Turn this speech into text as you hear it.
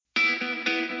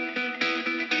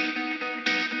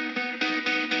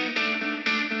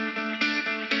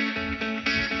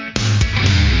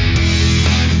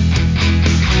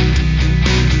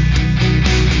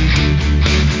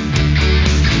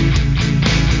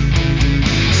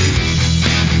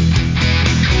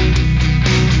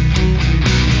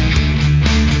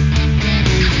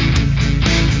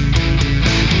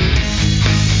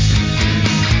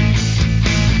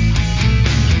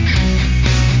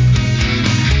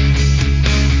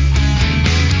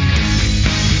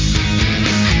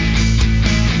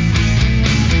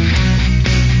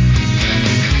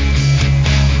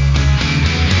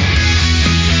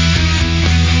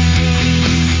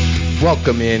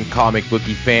Welcome in, comic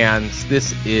bookie fans.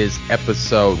 This is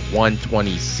episode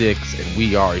 126, and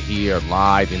we are here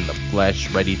live in the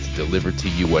flesh, ready to deliver to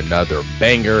you another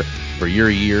banger for your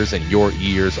ears and your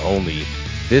ears only.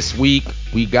 This week,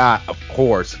 we got, of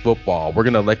course, football. We're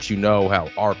going to let you know how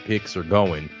our picks are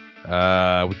going.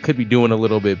 We could be doing a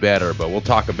little bit better, but we'll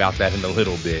talk about that in a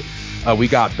little bit. We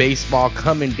got baseball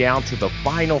coming down to the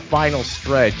final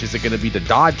stretch. Is it going to be the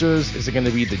Dodgers? Is it going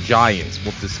to be the Giants?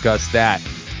 We'll discuss that.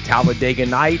 Talladega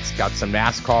Nights got some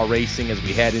NASCAR racing as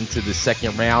we head into the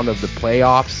second round of the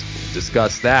playoffs. We'll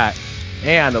discuss that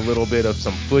and a little bit of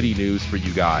some footy news for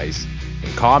you guys.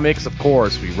 In comics, of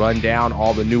course, we run down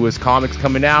all the newest comics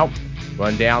coming out,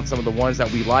 run down some of the ones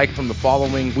that we like from the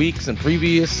following weeks and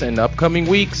previous and upcoming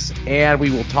weeks, and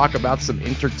we will talk about some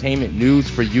entertainment news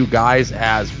for you guys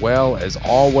as well as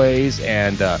always.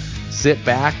 And sit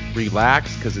back,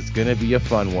 relax, because it's going to be a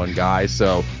fun one, guys.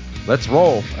 So let's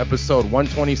roll. Episode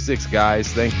 126, guys.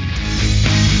 Thank you.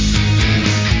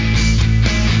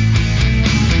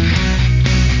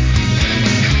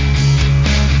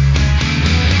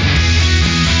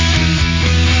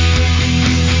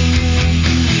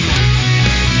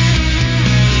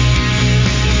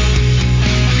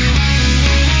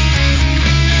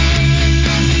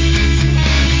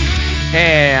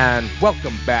 And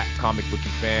welcome back, comic bookie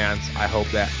fans. I hope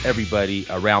that everybody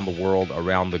around the world,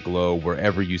 around the globe,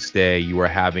 wherever you stay, you are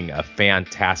having a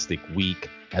fantastic week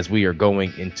as we are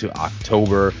going into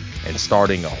October and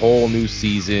starting a whole new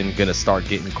season. Gonna start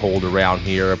getting cold around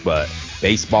here, but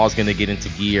baseball's gonna get into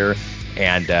gear,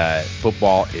 and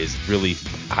football is really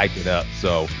hyping up.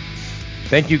 So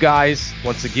thank you guys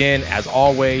once again. As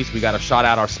always, we got to shout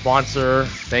out our sponsor.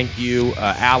 Thank you,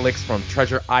 Alex from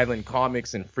Treasure Island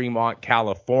Comics in Fremont,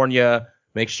 California.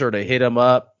 Make sure to hit him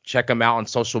up. Check him out on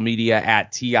social media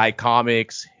at TI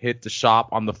Comics. Hit the shop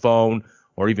on the phone,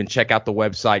 or even check out the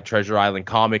website,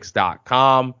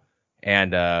 treasureislandcomics.com.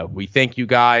 And we thank you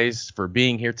guys for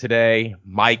being here today.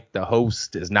 Mike, the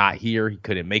host, is not here. He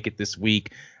couldn't make it this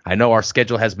week. I know our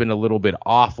schedule has been a little bit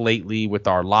off lately with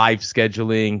our live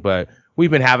scheduling, but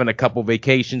we've been having a couple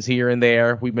vacations here and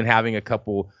there. We've been having a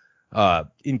couple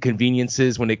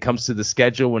inconveniences when it comes to the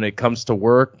schedule, when it comes to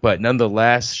work. But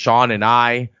nonetheless, Sean and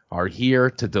I are here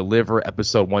to deliver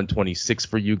episode 126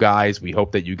 for you guys. We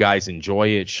hope that you guys enjoy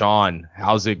it. Sean,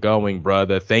 how's it going,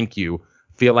 brother? Thank you.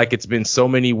 Feel like it's been so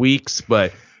many weeks,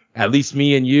 but at least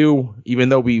me and you, even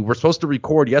though we were supposed to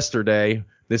record yesterday,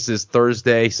 this is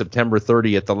Thursday, September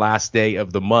 30th, the last day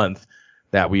of the month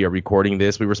that we are recording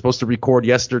this. We were supposed to record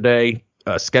yesterday.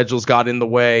 Schedules got in the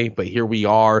way, but here we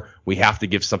are. We have to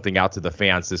give something out to the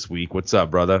fans this week. What's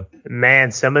up, brother?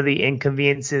 Man, some of the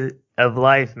inconveniences of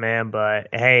life, man. But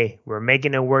hey, we're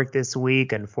making it work this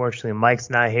week. Unfortunately, Mike's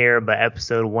not here, but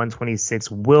episode 126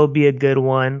 will be a good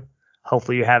one.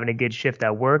 Hopefully you're having a good shift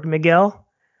at work, Miguel.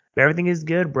 But everything is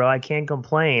good, bro. I can't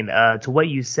complain. To what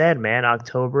you said, man,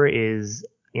 October is,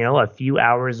 a few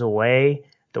hours away.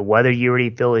 The weather you already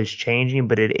feel is changing,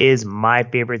 but it is my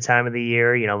favorite time of the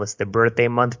year. It's the birthday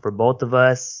month for both of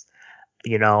us.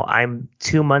 I'm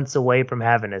 2 months away from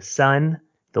having a son.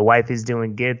 The wife is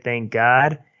doing good, thank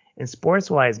God. And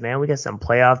sports-wise, man, we got some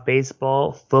playoff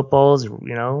baseball, football's,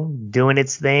 doing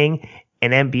its thing,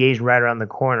 and NBA's right around the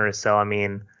corner. So,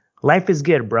 life is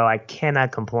good, bro. I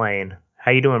cannot complain.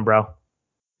 How you doing, bro?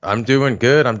 I'm doing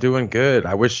good.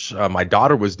 I wish my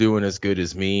daughter was doing as good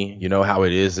as me. You know how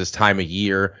it is this time of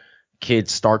year.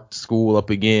 Kids start school up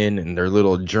again, and their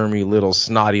little germy, little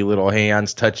snotty little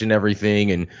hands touching everything.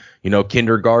 And,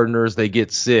 kindergartners, they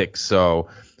get sick. So,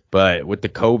 but with the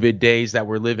COVID days that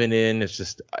we're living in, it's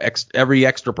just every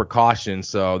extra precaution.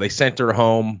 So they sent her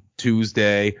home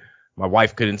Tuesday. My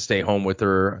wife couldn't stay home with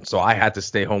her, so I had to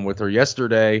stay home with her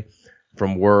yesterday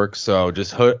from work. So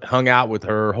just hung out with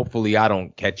her. Hopefully I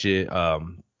don't catch it.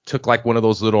 Took like one of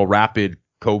those little rapid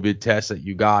COVID tests that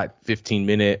you got,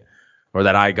 15-minute, or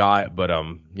that I got. But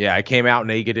yeah, I came out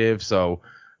negative. So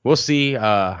we'll see.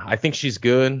 I think she's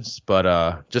good,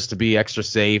 but just to be extra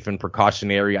safe and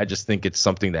precautionary, I just think it's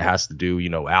something that has to do,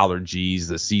 allergies,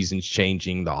 the season's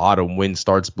changing, the autumn wind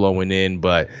starts blowing in,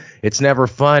 but it's never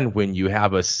fun when you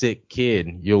have a sick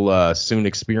kid. You'll soon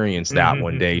experience that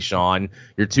one day, Sean.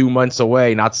 You're 2 months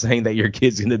away, not saying that your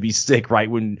kid's going to be sick right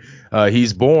when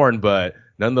he's born, but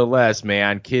nonetheless,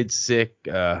 man, kids sick,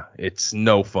 it's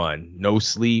no fun. No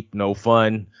sleep, no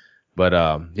fun. But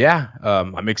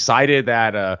I'm excited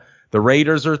that the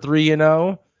Raiders are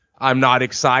 3-0. I'm not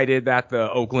excited that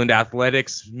the Oakland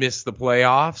Athletics missed the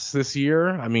playoffs this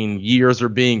year. Years are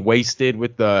being wasted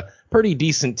with the pretty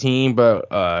decent team,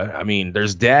 but I mean,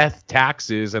 there's death,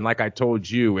 taxes, and like I told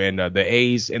you, and the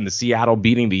A's and the Seattle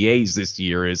beating the A's this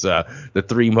year is the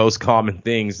three most common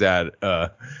things that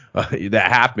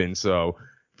that happen. So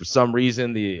for some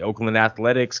reason, the Oakland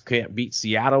Athletics can't beat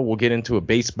Seattle. We'll get into a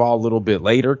baseball a little bit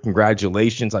later.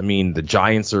 Congratulations. I mean, the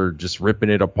Giants are just ripping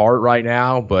it apart right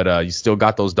now, but you still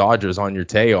got those Dodgers on your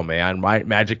tail, man. My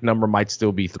magic number might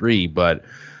still be 3, but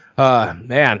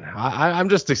man, I'm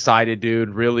just excited, dude.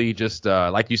 Really, just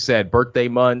like you said, birthday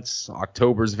months,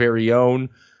 October's very own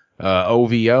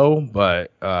OVO,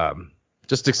 but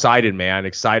just excited, man.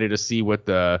 Excited to see what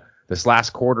this last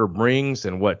quarter brings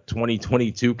and what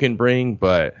 2022 can bring.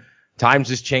 But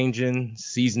times is changing,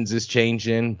 seasons is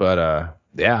changing. But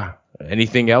yeah,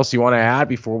 anything else you want to add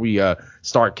before we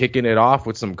start kicking it off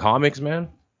with some comics, man?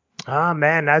 Oh,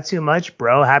 man, not too much,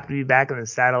 bro. Happy to be back in the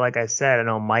saddle, like I said. I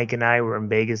know Mike and I were in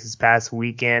Vegas this past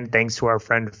weekend. Thanks to our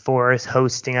friend Forrest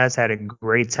hosting us. Had a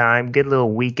great time. Good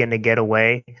little weekend to get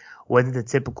away. Wasn't the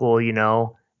typical,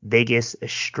 Vegas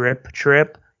strip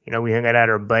trip. We hung out at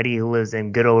our buddy who lives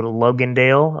in good old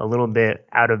Logandale, a little bit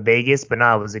out of Vegas. But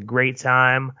no, it was a great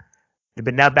time.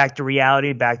 But now back to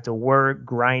reality, back to work,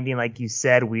 grinding. Like you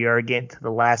said, we are getting to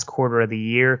the last quarter of the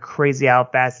year. Crazy how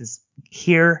fast it's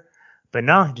here. But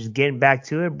no, just getting back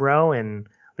to it, bro, and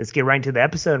let's get right into the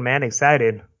episode, man.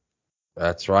 Excited.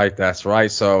 That's right. That's right.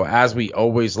 So as we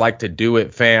always like to do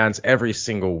it, fans, every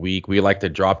single week, we like to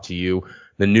drop to you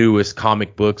the newest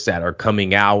comic books that are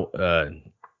coming out.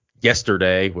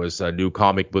 Yesterday was a new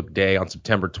comic book day on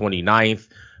September 29th.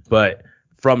 But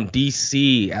from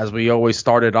DC, as we always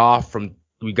started off,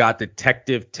 we got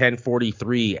Detective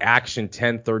 1043, Action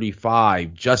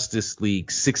 1035, Justice League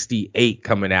 68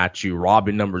 coming at you,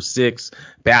 Robin number 6,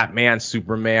 Batman,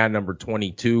 Superman number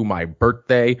 22, my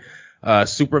birthday,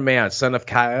 Superman, Son of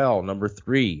Kal number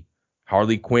 3,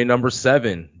 Harley Quinn number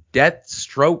 7,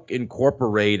 Deathstroke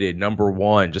Incorporated number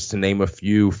 1, just to name a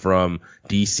few from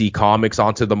DC Comics.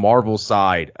 Onto the Marvel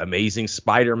side, Amazing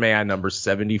Spider-Man number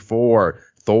 74,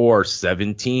 Thor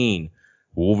 17,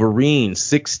 Wolverine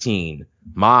 16,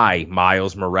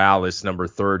 Miles Morales number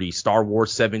 30, Star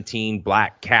Wars 17,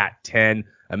 Black Cat 10,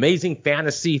 Amazing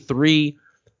Fantasy 3,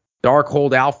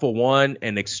 Darkhold Alpha 1,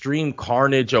 and Extreme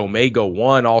Carnage Omega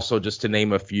 1, also just to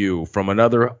name a few. From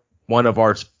another one of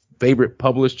our favorite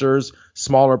publishers,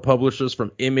 smaller publishers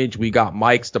from Image, we got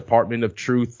Mike's Department of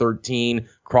Truth 13,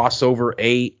 Crossover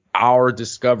 8, Our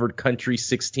Discovered Country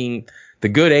 16, The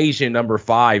Good Asian number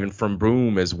 5, and from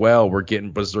Boom as well, we're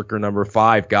getting Berserker number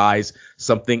 5, guys.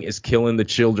 Something is Killing the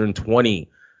Children 20.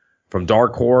 From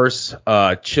Dark Horse,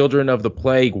 Children of the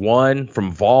Plague 1.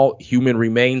 From Vault, Human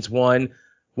Remains 1.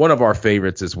 One of our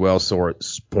favorites as well,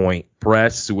 Source Point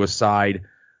Press, Suicide.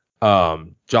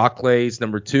 Joclays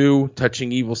number 2,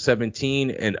 Touching Evil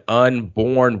 17, and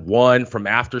Unborn 1. From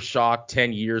Aftershock,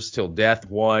 10 Years Till Death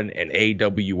 1, and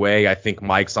AWA, I think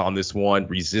Mike's on this one,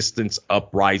 Resistance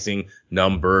Uprising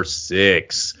number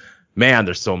 6. Man,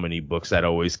 there's so many books that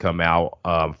always come out.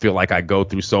 Feel like I go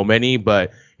through so many,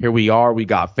 but here we are. We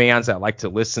got fans that like to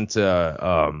listen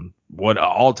to what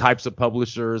all types of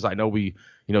publishers. I know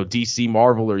DC,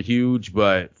 Marvel are huge,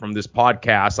 but from this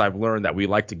podcast, I've learned that we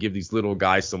like to give these little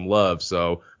guys some love.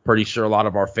 So pretty sure a lot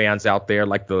of our fans out there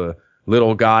like the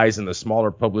little guys and the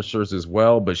smaller publishers as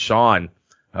well. But Sean,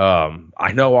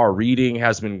 I know our reading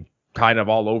has been kind of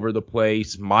all over the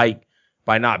place. Mike,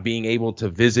 by not being able to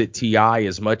visit TI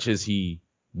as much as he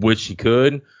wished he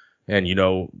could,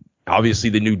 and obviously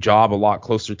the new job a lot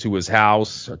closer to his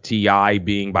house, TI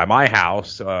being by my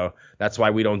house. That's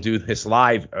why we don't do this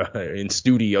live in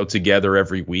studio together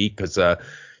every week, because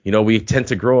we tend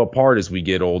to grow apart as we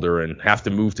get older and have to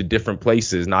move to different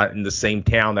places, not in the same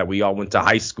town that we all went to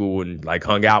high school and like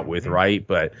hung out with, right?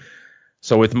 But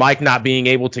so with Mike not being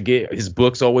able to get his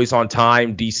books always on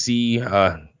time,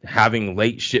 DC having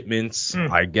late shipments,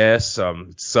 I guess,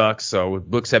 it sucks. So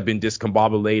books have been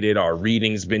discombobulated. Our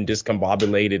reading's been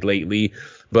discombobulated lately.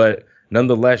 But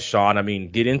nonetheless, Sean, I mean,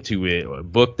 get into it. A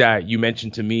book that you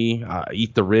mentioned to me,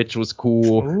 Eat the Rich, was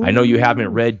cool. Ooh. I know you haven't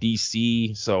read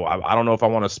DC, so I don't know if I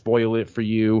want to spoil it for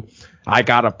you. I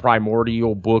got a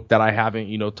Primordial book that I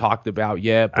haven't, talked about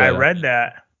yet. But, I read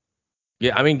that.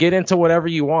 Yeah, I mean, get into whatever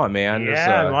you want, man.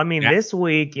 Yeah, this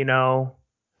week,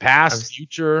 past,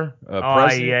 future,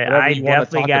 present. Yeah, I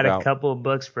definitely got a couple of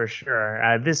books for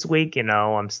sure. This week,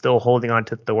 I'm still holding on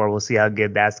to Thor. We'll see how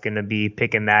good that's going to be,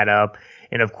 picking that up.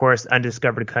 And of course,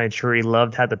 Undiscovered Country.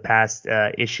 Loved how the past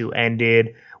issue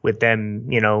ended with them,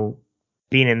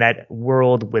 being in that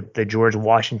world with the George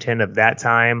Washington of that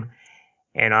time.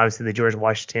 And obviously the George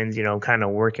Washingtons, kind of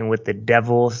working with the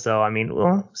devil. So,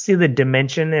 we'll see the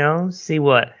dimension, see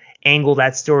what angle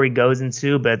that story goes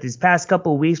into. But these past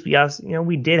couple of weeks, we also,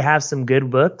 we did have some good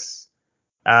books.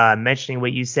 Mentioning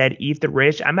what you said, Eat the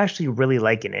Rich, I'm actually really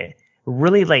liking it.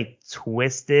 Really like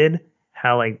twisted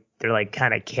how like they're like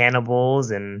kind of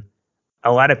cannibals, and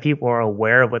a lot of people are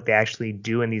aware of what they actually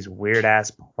do in these weird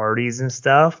ass parties and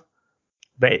stuff.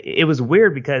 But it was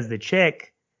weird because the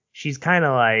chick, she's kind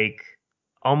of like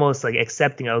almost like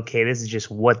accepting, okay, this is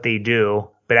just what they do.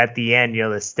 But at the end, the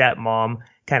stepmom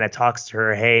kind of talks to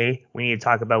her, hey, we need to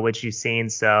talk about what you've seen.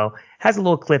 So has a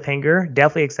little cliffhanger.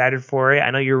 Definitely excited for it. I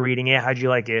know you're reading it. How'd you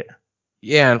like it?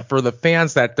 Yeah, and for the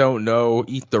fans that don't know,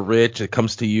 Eat the Rich, it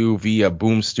comes to you via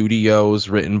Boom Studios,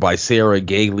 written by Sarah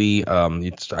Gailey.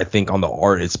 It's, I think on the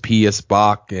art it's P.S.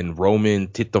 Bach and Roman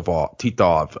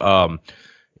Titov.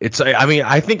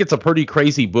 I think it's a pretty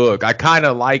crazy book. I kind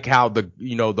of like how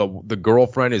the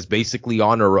girlfriend is basically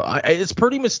on her own. It's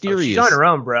pretty mysterious. She's on her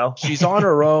own, bro. She's on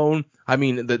her own. I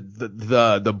mean,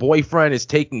 the boyfriend is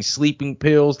taking sleeping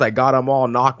pills that got him all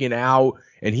knocking out,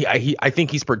 and I think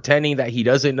he's pretending that he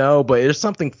doesn't know, but there's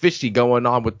something fishy going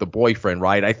on with the boyfriend,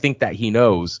 right? I think that he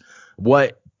knows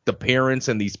what the parents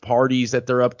and these parties that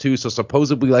they're up to. So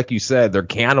supposedly, like you said, they're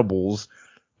cannibals,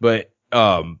 but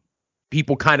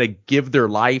people kind of give their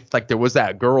life. Like there was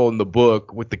that girl in the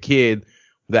book with the kid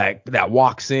that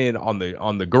walks in on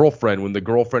the girlfriend when the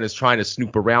girlfriend is trying to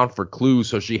snoop around for clues,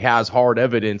 so she has hard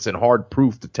evidence and hard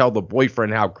proof to tell the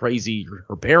boyfriend how crazy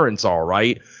her parents are,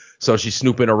 right? So she's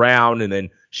snooping around, and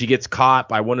then she gets caught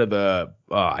by one of the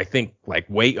I think like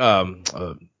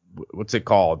what's it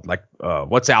called? Like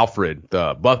what's Alfred?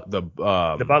 The butler.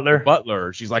 The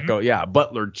butler. She's like a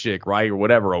butler chick, right? Or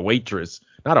whatever, a waitress.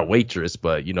 Not a waitress,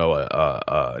 but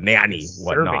a nanny,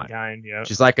 whatnot. Kind, yeah.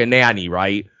 She's like a nanny,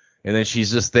 right? And then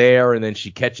she's just there, and then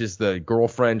she catches the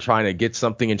girlfriend trying to get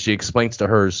something, and she explains to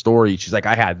her story. She's like,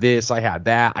 I had this, I had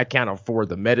that. I can't afford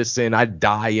the medicine. I'd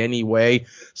die anyway.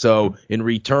 So in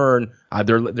return,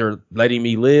 they're letting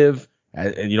me live,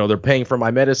 and they're paying for my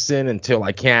medicine until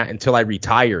I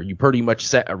retire. You pretty much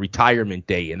set a retirement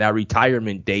date, and that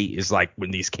retirement date is like when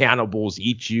these cannibals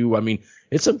eat you. I mean,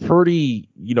 it's a pretty,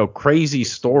 crazy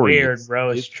story. Weird,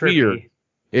 bro. It's trippy. Weird.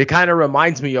 It kind of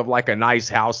reminds me of like a Nice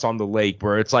House on the Lake,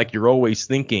 where it's like you're always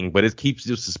thinking, but it keeps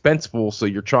you suspenseful. So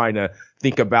you're trying to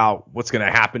think about what's going to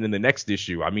happen in the next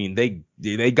issue. I mean,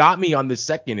 they got me on the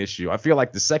second issue. I feel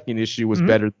like the second issue was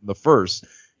better than the first.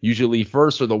 Usually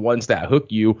first are the ones that hook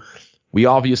you. We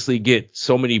obviously get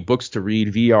so many books to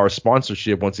read via our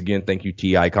sponsorship. Once again, thank you,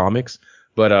 TI Comics.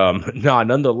 But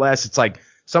nonetheless, it's like,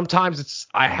 sometimes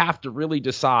I have to really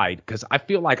decide, because I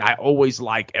feel like I always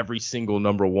like every single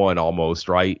number one almost,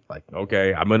 right? Like,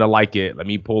 okay, I'm going to like it. Let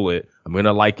me pull it. I'm going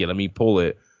to like it. Let me pull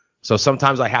it. So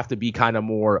sometimes I have to be kind of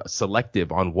more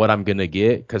selective on what I'm going to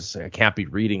get, because I can't be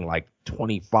reading like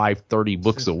 25, 30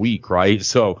 books a week, right?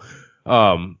 So,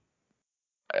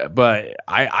 but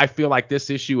I feel like this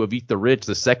issue of Eat the Rich,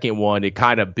 the second one, it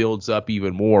kind of builds up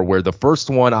even more, where the first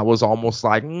one I was almost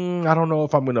like, I don't know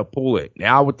if I'm going to pull it.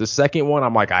 Now with the second one,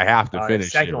 I'm like, I have to finish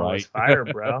the second it, one right? was fire,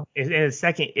 bro. And the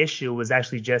second issue was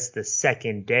actually just the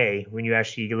second day. When you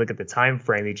actually look at the time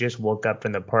frame, he just woke up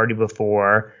from the party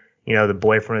before, the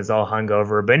boyfriend was all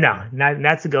hungover. But no,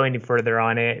 not to go any further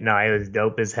on it. No, it was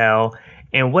dope as hell.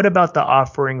 And what about the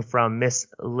offering from Miss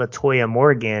Latoya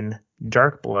Morgan,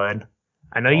 Dark Blood?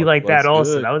 I know you like that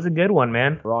also. Good. That was a good one,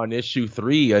 man. We're on issue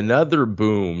 3, another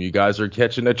boom. You guys are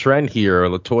catching a trend here.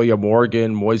 Latoya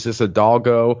Morgan, Moises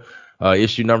Hidalgo,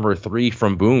 issue number 3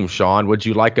 from Boom. Sean, what'd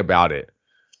you like about it?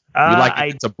 You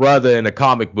like it's a brother in a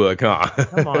comic book, huh?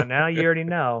 Come on now, you already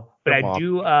know. But I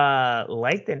do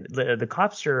like the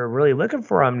cops are really looking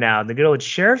for him now. The good old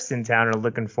sheriffs in town are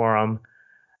looking for him.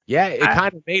 Yeah, it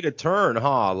kind of made a turn,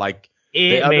 huh? Like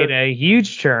it made a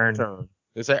huge turn.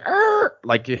 They say,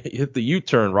 like hit the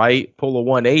U-turn, right? Pull a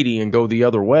 180 and go the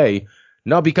other way.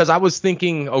 No, because I was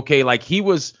thinking, okay, like he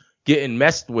was getting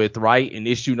messed with, right? In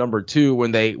issue number 2,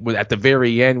 when at the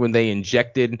very end, when they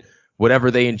injected whatever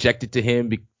they injected to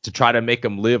him to try to make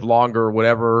him live longer or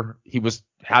whatever, he was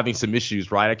having some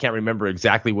issues, right? I can't remember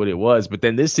exactly what it was, but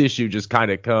then this issue just kind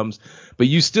of comes, but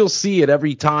you still see it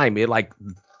every time. It like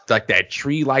that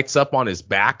tree lights up on his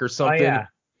back or something. Oh, yeah.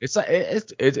 It's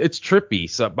trippy.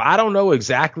 So, but I don't know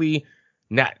exactly.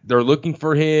 They're looking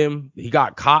for him. He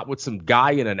got caught with some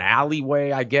guy in an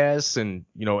alleyway, I guess, and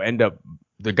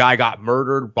the guy got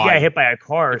murdered hit by a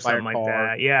car or something like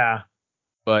that. Yeah.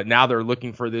 But now they're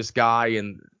looking for this guy,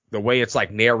 and the way it's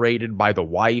like narrated by the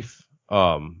wife.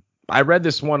 I read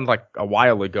this one like a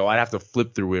while ago. I'd have to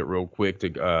flip through it real quick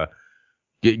to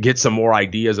get some more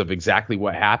ideas of exactly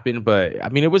what happened. But I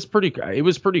mean, it was pretty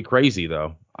crazy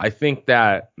though. I think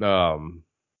that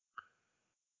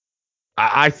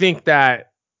I think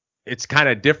that it's kind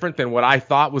of different than what I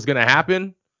thought was going to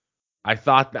happen. I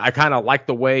thought I kind of like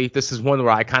the way this is one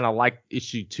where I kind of like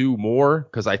issue 2 more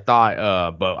because I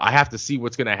thought, but I have to see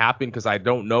what's going to happen because I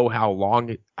don't know how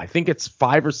long. I think it's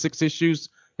 5 or 6 issues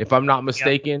if I'm not Yep.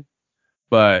 mistaken.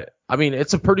 But I mean,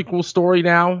 it's a pretty cool story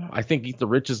now. I think Eat the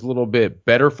Rich is a little bit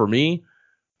better for me,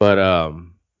 but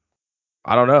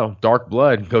I don't know. Dark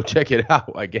Blood, go check it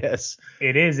out, I guess.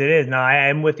 It is. It is. No,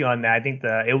 I'm with you on that. I think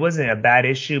it wasn't a bad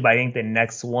issue, but I think the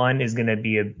next one is gonna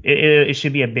be it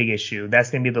should be a big issue. That's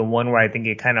gonna be the one where I think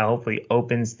it kind of hopefully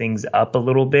opens things up a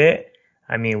little bit.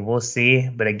 I mean, we'll see.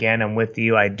 But again, I'm with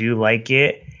you. I do like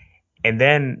it. And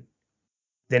then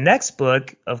the next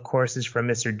book, of course, is from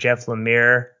Mr. Jeff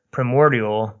Lemire,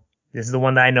 Primordial. This is the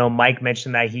one that I know Mike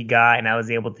mentioned that he got and I was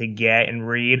able to get and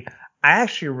read. I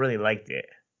actually really liked it.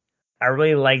 I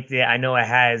really liked it. I know it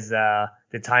has the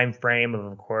time frame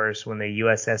of course, when the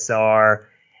USSR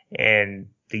and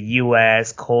the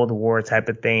US Cold War type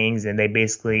of things, and they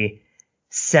basically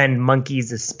send monkeys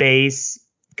to space.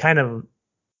 Kind of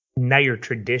not your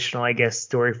traditional, I guess,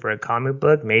 story for a comic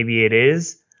book. Maybe it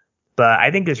is, but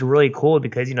I think it's really cool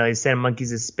because they send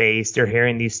monkeys to space. They're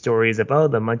hearing these stories of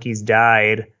the monkeys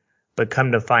died, but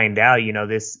come to find out,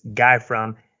 this guy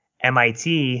from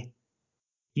MIT,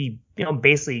 he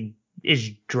basically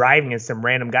is driving and some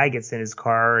random guy gets in his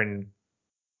car and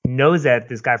knows that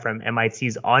this guy from MIT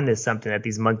is onto something, that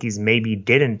these monkeys maybe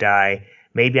didn't die.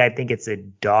 Maybe I think it's a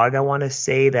dog, I want to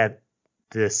say, that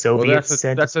the Well, Soviets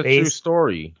sent to that's a true space.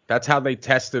 story. That's how they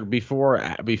tested before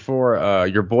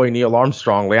your boy Neil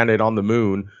Armstrong landed on the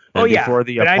moon Oh and yeah, before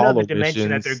the but I know the Apollo dimension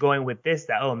that they're missions. going with this,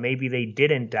 that maybe they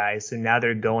didn't die, so now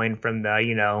they're going from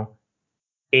the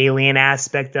alien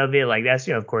aspect of it. Like that's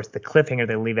of course the cliffhanger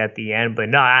they leave at the end. But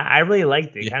no, I really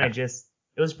liked it. Kind Yeah, of just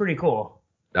it was pretty cool.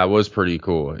 that was pretty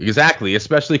cool. Exactly,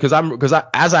 especially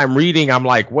as I'm reading, I'm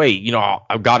like, wait,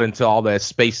 I've got into all that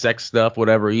SpaceX stuff,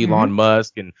 whatever, Elon Mm-hmm.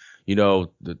 Musk, and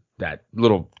that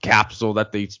little capsule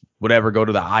that they whatever go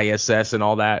to the ISS and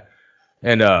all that.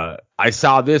 And I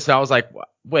saw this, and I was like,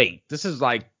 wait, this is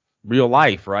like real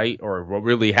life, right? Or what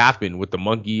really happened with the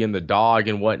monkey and the dog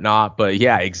and whatnot. But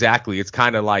yeah, exactly. It's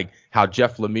kind of like how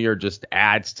Jeff Lemire just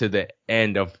adds to the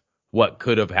end of what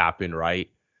could have happened, right?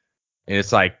 And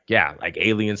it's like, yeah, like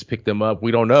aliens picked them up.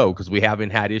 We don't know because we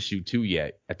haven't had issue 2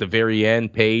 yet. At the very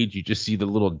end page, you just see the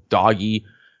little doggy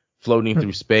floating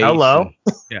through space. Hello.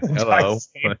 And yeah, hello.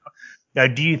 Now,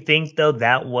 do you think though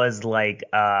that was like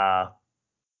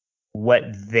what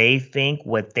they think,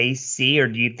 what they see, or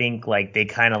do you think like they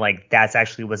kind of like that's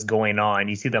actually what's going on?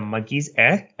 You see the monkeys,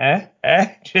 And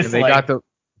just they got like.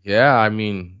 yeah, I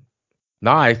mean,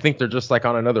 nah, I think they're just like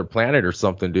on another planet or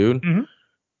something, dude. Mhm.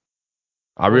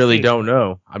 I We'll really see. don't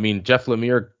know. I mean, Jeff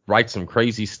Lemire writes some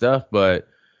crazy stuff, but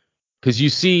because you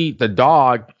see the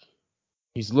dog,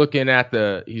 he's looking at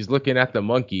the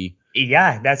monkey.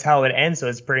 Yeah, that's how it ends. So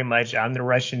it's pretty much I'm the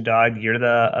Russian dog, you're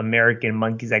the American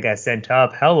monkeys that got sent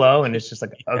up. Hello, and it's just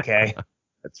like okay,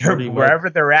 That's pretty much wherever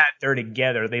they're at, they're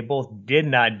together. They both did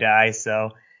not die,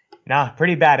 so nah,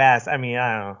 pretty badass. I mean,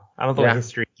 I don't know. I'm a little yeah.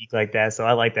 history geek like that, so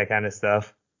I like that kind of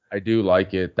stuff. I do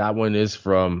like it. That one is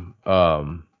from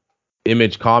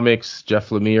Image Comics, Jeff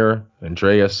Lemire,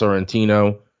 Andrea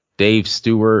Sorrentino, Dave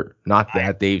Stewart, not I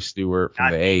that Dave Stewart from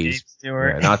not the the Dave A's.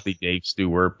 Stewart. Yeah, not the Dave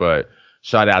Stewart, but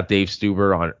shout out Dave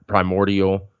Stewart on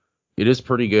Primordial. It is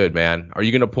pretty good, man. Are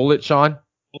you gonna pull it, Sean?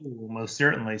 Ooh, most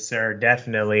certainly, sir.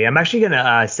 Definitely. I'm actually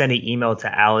gonna send an email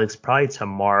to Alex probably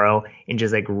tomorrow and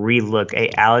just like relook. Hey,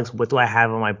 Alex, what do I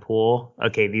have on my pool?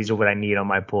 Okay, these are what I need on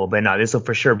my pool. But no, this will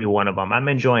for sure be one of them. I'm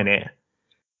enjoying it.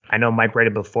 I know Mike read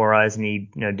it before us and he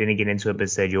didn't get into it, but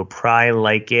said you'll probably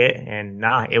like it. And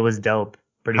nah, it was dope.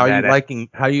 Pretty badass.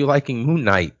 How you liking Moon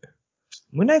Knight?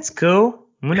 Moon Knight's cool.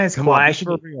 Moon Knight's Come cool. on, I be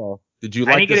for actually real. Did you I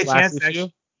like didn't get this a last chance to issue?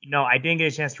 actually. No, I didn't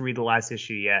get a chance to read the last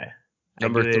issue yet. I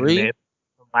Number do 3? admit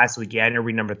last week. Yeah, I didn't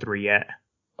read number 3 yet.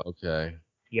 Okay.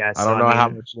 Yeah, I so don't I know how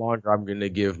mean, much longer I'm gonna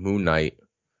give Moon Knight.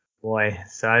 boy,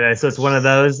 so it's one of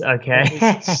those. Okay.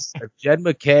 Jed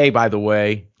McKay, by the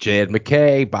way. Jed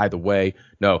McKay, by the way.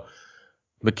 No,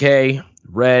 McKay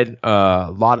read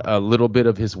a little bit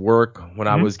of his work when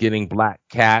I Mhm. was getting Black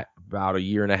Cat about a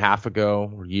year and a half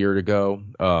ago, or a year ago.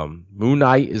 Moon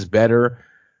Knight is better.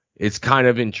 It's kind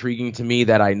of intriguing to me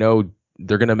that I know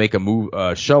they're gonna make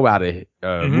a show out of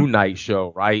Mhm. Moon Knight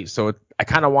show, right? So I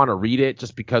kind of want to read it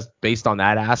just because based on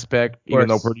that aspect, Of even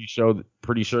though course.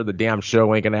 pretty sure the damn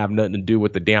show ain't gonna have nothing to do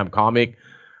with the damn comic.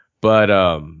 But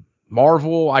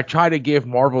Marvel, I try to give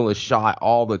Marvel a shot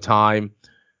all the time.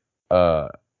 Uh,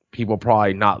 People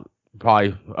probably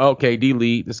okay,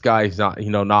 delete this guy's not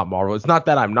not Marvel. It's not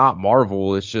that I'm not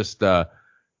Marvel. It's just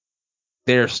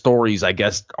their stories, I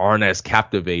guess, aren't as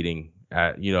captivating.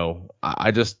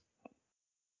 I just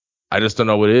don't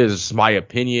know what it is. It's my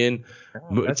opinion.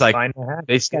 Oh, It's that's like fine to have.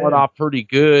 they It's start good. off pretty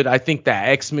good. I think that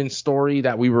X-Men story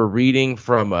that we were reading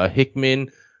from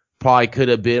Hickman probably could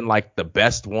have been like the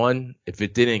best one if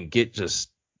it didn't get just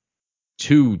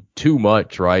too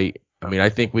much, right? I mean, I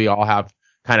think we all have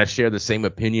kind of share the same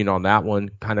opinion on that one.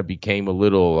 Kind of became a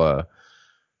little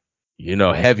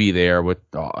heavy there with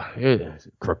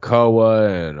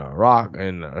Krakoa and Rock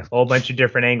and Whole bunch of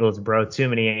different angles, bro. Too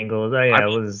many angles. Oh I yeah, it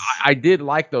mean, was. I did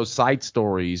like those side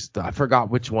stories. I forgot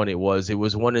which one it was. It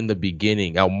was one in the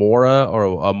beginning, Elmora or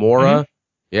Mhm. Amora.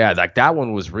 Yeah, like that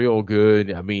one was real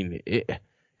good. I mean,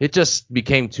 it just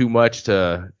became too much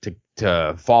to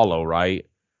follow, right?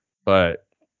 But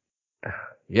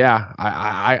yeah,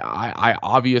 I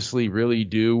obviously really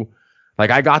do. Like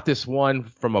I got this one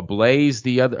from a Blaze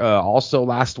the other also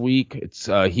last week. It's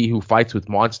He Who Fights with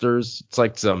Monsters. It's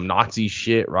like some Nazi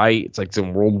shit, right? It's like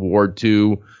some World War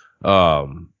II.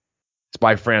 It's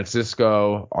by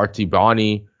Francisco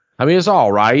Artibani. I mean, it's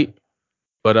all right,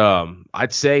 but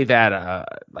I'd say that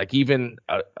like even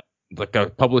like a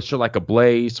publisher like a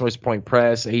Blaze, Source Point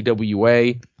Press,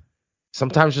 AWA,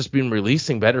 sometimes just been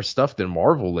releasing better stuff than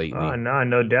Marvel Oh lately. no,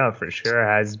 no doubt for sure.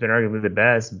 Has been arguably the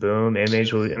best. Boom,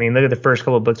 Image. I mean, look at the first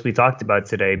couple of books we talked about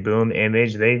today. Boom,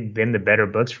 Image. They've been the better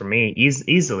books for me.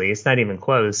 Easily, it's not even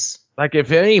close. Like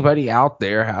if anybody out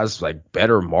there has like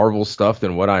better Marvel stuff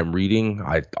than what I'm reading,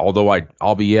 I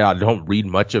don't read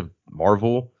much of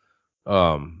Marvel.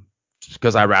 Just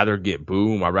because I rather get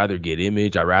Boom, I rather get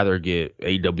Image, I rather get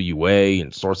AWA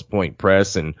and Source Point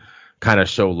Press and kind of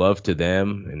show love to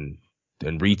them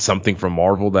and read something from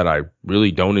Marvel that I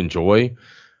really don't enjoy.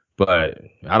 But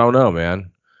I don't know,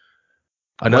 man.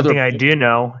 One Another thing I do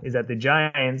know is that the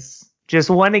Giants just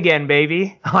won again,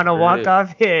 baby, on a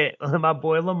walk-off hit with my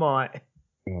boy Lamont.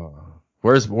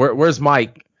 Where's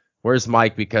Mike? Where's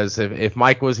Mike? Because if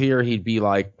Mike was here, he'd be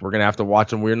like, we're gonna have to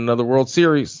watch him win another World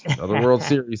Series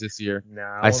this year. No, I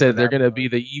I won't go said they're that gonna far. be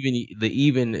the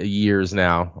even years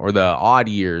now or the odd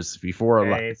years before.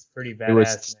 Hey, it's pretty It badass,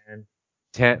 was man.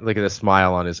 10. Look at the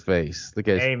smile on his face. Look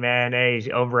at Hey, man. Hey,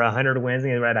 over 100 wins.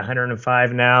 He's at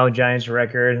 105 now. Giants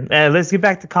record. Let's get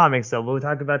back to comics, though. We'll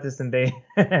talk about this in the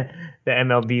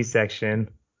MLB section.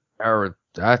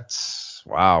 that's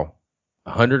wow.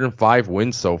 105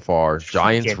 wins so far.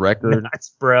 Giants Freaking record.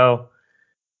 nuts, bro.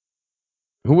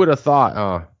 Who would have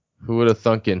thought? Who would have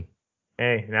thunkin'?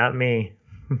 Hey, not me.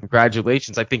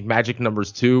 Congratulations. I think Magic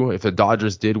number's 2. If the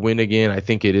Dodgers did win again, I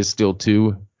think it is still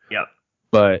 2. Yep.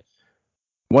 But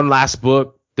one last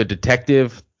book, The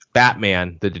Detective,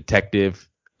 Batman, The Detective,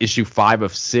 issue 5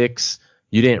 of 6.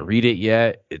 You didn't read it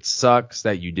yet. It sucks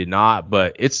that you did not,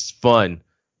 but it's fun.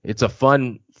 It's a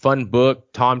fun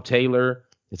book. Tom Taylor.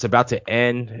 It's about to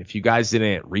end. If you guys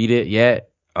didn't read it yet,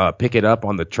 pick it up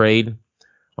on the trade,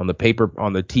 on the paper,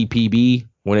 on the TPB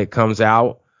when it comes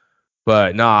out.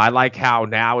 But no, I like how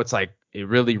now it's like it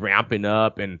really ramping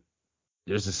up and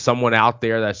there's just someone out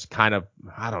there that's kind of,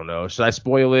 I don't know. Should I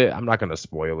spoil it? I'm not going to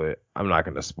spoil it. I'm not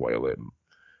going to spoil it.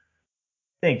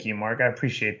 Thank you, Mark. I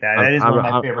appreciate that. I'm, That is I'm, one of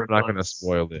my I'm favorite not going to books.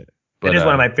 spoil it. It But is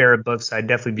one of my favorite books. So I'd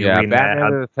definitely be yeah, reading that.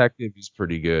 Batman the Detective is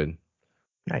pretty good.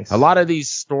 A Nice. lot of these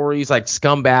stories like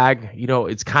Scumbag,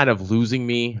 it's kind of losing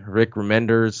me. Rick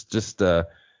Remender's just, I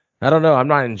don't know. I'm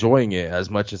not enjoying it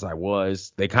as much as I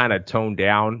was. They kind of toned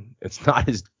down. It's not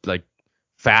as like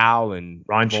foul and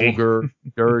Raunchy. vulgar,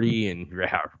 dirty and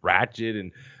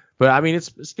ratchet but I mean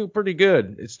it's still pretty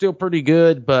good. It's still pretty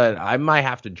good, but I might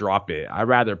have to drop it. I'd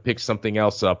rather pick something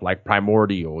else up like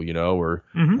Primordial, or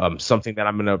Hmm. something that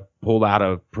I'm gonna pull out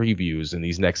of previews in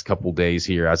these next couple days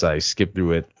here as I skip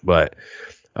through it. But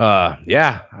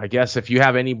yeah, I guess if you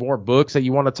have any more books that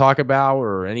you want to talk about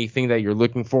or anything that you're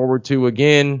looking forward to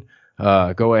again,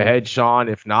 go ahead, Sean.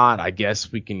 If not, I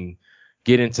guess we can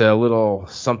get into a little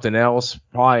something else.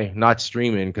 Probably not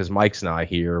streaming because Mike's not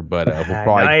here, but we'll No,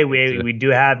 probably hey, get into, we do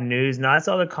have news. Not that's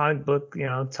all the comic book,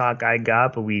 talk I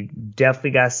got, but we definitely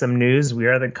got some news. We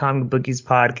are the Comic Bookies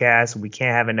podcast. We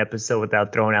can't have an episode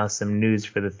without throwing out some news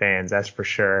for the fans. That's for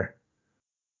sure.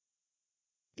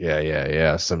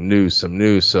 yeah, some news.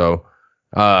 So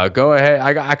go ahead.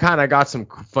 I kind of got some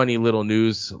funny little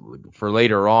news for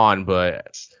later on,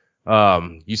 but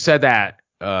you said that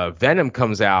Venom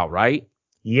comes out, right?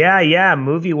 Yeah.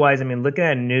 Movie wise, I mean, looking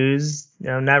at news,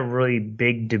 not really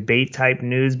big debate type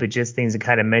news, but just things to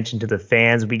kind of mention to the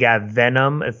fans. We got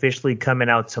Venom officially coming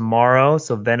out tomorrow.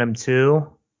 So Venom 2,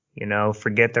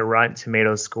 forget the Rotten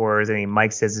Tomato scores. I mean,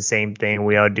 Mike says the same thing.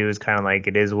 We all do is kind of like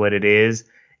it is what it is.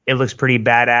 It looks pretty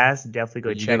badass. Definitely Are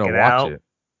go you check gonna it watch out. it?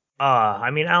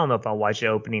 I mean, I don't know if I'll watch it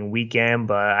opening weekend,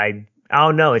 but I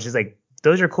don't know. It's just like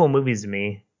those are cool movies to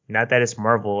me. Not that it's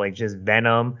Marvel, like just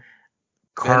Venom, Venom's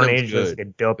Carnage looks good. like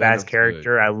a dope ass Venom's good.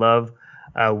 character. I love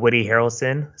Woody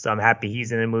Harrelson, so I'm happy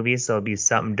he's in the movie. So it'll be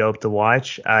something dope to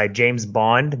watch. James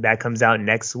Bond that comes out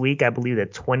next week, I believe the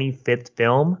 25th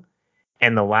film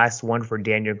and the last one for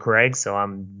Daniel Craig. So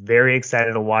I'm very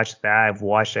excited to watch that. I've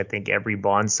watched I think every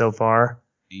Bond so far.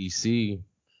 DC.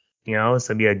 So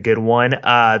it'll be a good one.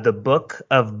 The Book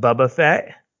of Boba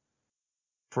Fett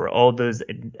for all those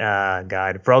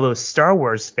for all those Star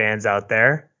Wars fans out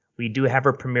there. We do have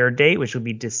a premiere date, which will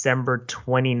be December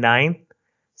 29th.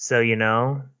 So,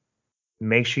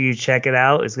 make sure you check it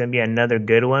out. It's going to be another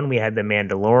good one. We had The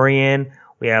Mandalorian.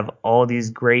 We have all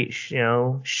these great,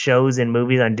 shows and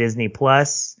movies on Disney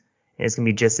Plus. It's going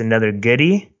to be just another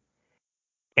goodie.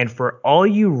 And for all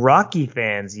you Rocky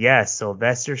fans, yes,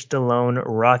 Sylvester Stallone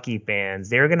Rocky fans,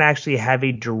 they're going to actually have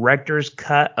a director's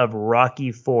cut of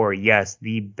Rocky 4. Yes,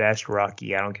 the best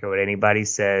Rocky. I don't care what anybody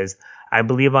says. I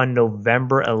believe on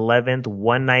November 11th,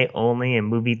 one night only in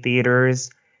movie theaters,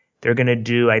 they're going to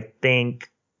do, I think,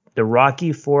 the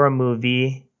Rocky 4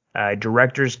 movie,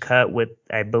 director's cut with,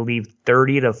 I believe,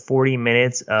 30 to 40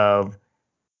 minutes of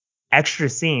extra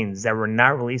scenes that were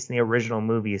not released in the original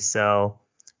movie. So,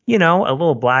 a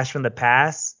little blast from the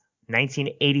past,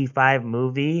 1985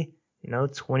 movie,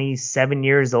 27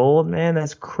 years old, man,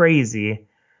 that's crazy.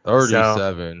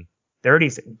 37.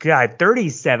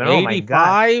 37. Oh my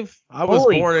God. 85? I was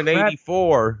Holy born in crap.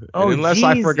 84. Oh, And unless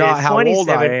I Jesus. forgot how old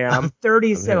I 27. am.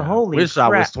 37. Holy wish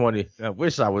crap. I was 20. I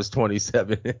wish I was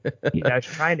 27. I was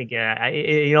trying to get,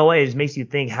 you know what? It just makes you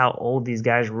think how old these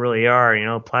guys really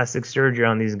are. Plastic surgery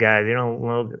on these guys. They don't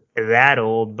look that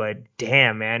old, but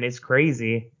damn, man, it's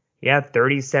crazy. Yeah,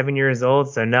 37 years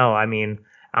old. So no, I mean,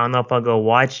 I don't know if I'll go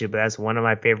watch it, but that's one of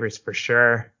my favorites for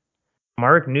sure.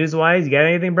 Mark, news-wise, you got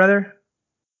anything, brother?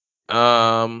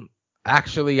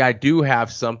 Actually, I do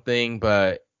have something,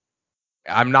 but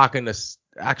I'm not going to.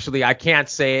 Actually, I can't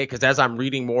say it because as I'm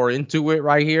reading more into it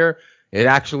right here, it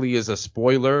actually is a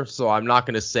spoiler. So I'm not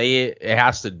going to say it. It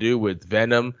has to do with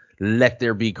Venom. Let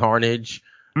there be carnage.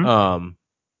 But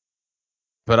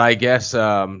I guess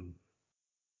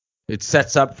it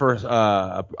sets up for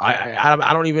I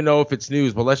don't even know if it's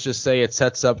news, but let's just say it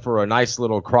sets up for a nice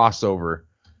little crossover.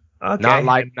 Okay.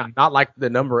 Not like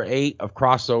the number 8 of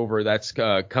crossover that's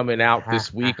coming out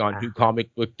this week on New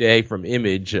Comic Book Day from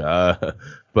Image.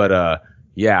 But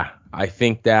yeah, I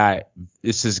think that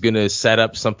this is gonna set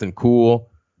up something cool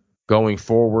going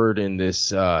forward in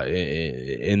this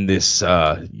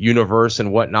universe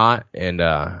and whatnot, and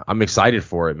I'm excited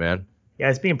for it, man. Yeah,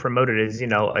 it's being promoted as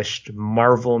a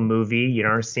Marvel movie.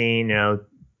 We're seeing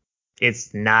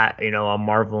it's not, a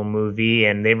Marvel movie,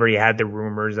 and they've already had the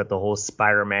rumors of the whole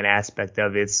Spider-Man aspect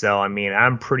of it. So, I mean,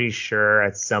 I'm pretty sure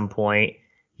at some point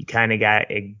you kind of got,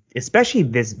 especially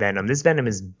this Venom. This Venom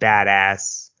is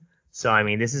badass. So, I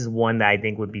mean, this is one that I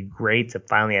think would be great to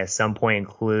finally at some point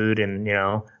include in,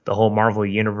 the whole Marvel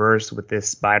universe with this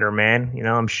Spider-Man.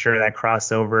 I'm sure that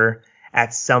crossover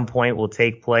at some point will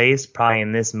take place, probably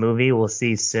in this movie. We'll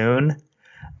see soon.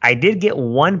 I did get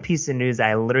one piece of news.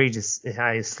 I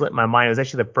slipped my mind. It was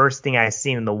actually the first thing I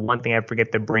seen and the one thing I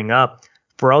forget to bring up.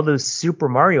 For all those Super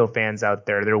Mario fans out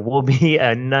there will be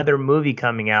another movie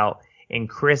coming out. And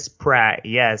Chris Pratt,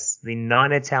 yes, the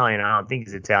non-Italian, I don't think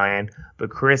he's Italian, but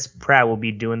Chris Pratt will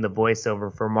be doing the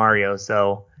voiceover for Mario.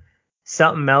 So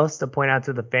something else to point out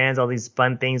to the fans, all these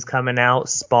fun things coming out.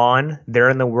 Spawn, they're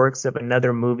in the works of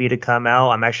another movie to come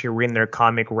out. I'm actually reading their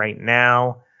comic right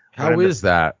now. How is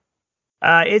that?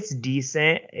 It's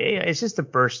decent. It's just the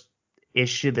first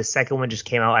issue. The second one just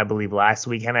came out, I believe, last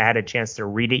week. Haven't had a chance to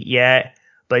read it yet.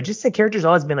 But just the character's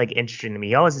always been like interesting to me.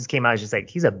 He always just came out as just like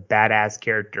he's a badass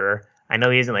character. I know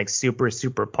he isn't like super,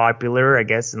 super popular, I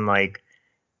guess, in like,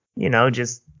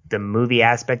 just the movie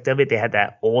aspect of it. They had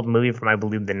that old movie from I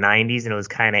believe the 90s and it was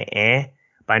kind of eh.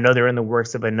 But I know they're in the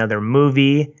works of another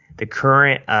movie. The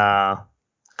current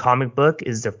comic book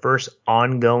is the first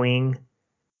ongoing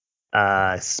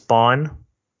Spawn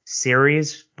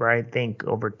series for I think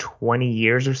over 20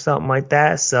 years or something like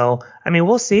that. So I mean,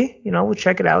 we'll see. We'll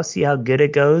check it out, see how good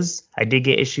it goes. I did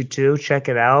get issue 2, check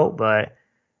it out, but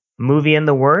movie in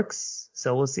the works.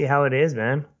 So we'll see how it is,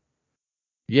 man.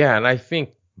 Yeah, and I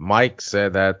think Mike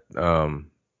said that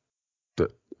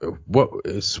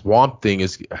what Swamp Thing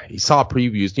is. He saw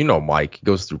previews. Mike, he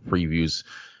goes through previews.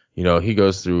 He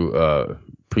goes through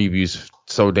previews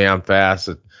so damn fast.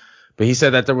 But he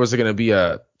said that there was going to be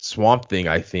a Swamp Thing,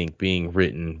 I think, being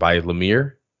written by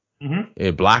Lemire,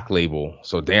 a Black Label.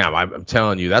 So, damn, I'm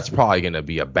telling you, that's probably going to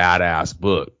be a badass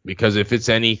book. Because if it's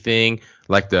anything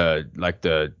like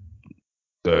the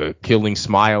Killing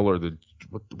Smile or the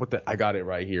I got it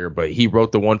right here, but he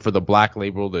wrote the one for the Black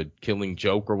Label, the Killing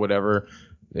Joke or whatever.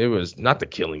 It was not the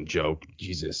Killing Joke,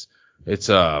 Jesus. It's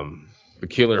the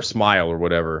Killer Smile or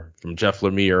whatever from Jeff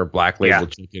Lemire, Black Label.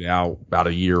 Check it out, about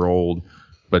a year old.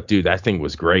 But dude, that thing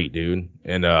was great, dude.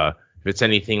 And if it's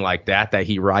anything like that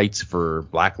he writes for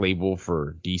Black Label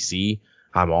for DC,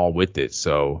 I'm all with it.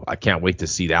 So I can't wait to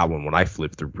see that one when I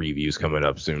flip through previews coming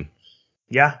up soon.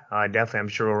 Yeah, definitely. I'm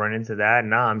sure we'll run into that.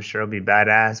 No, I'm sure it'll be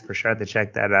badass for sure. I have to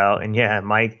check that out. And yeah,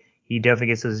 Mike, he definitely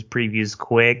gets those previews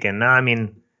quick. And I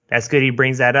mean, that's good. He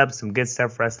brings that up. Some good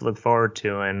stuff for us to look forward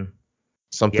to. And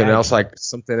something else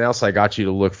I got you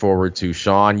to look forward to,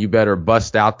 Sean. You better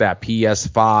bust out that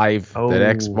PS5,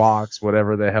 that Xbox,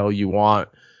 whatever the hell you want,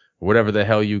 whatever the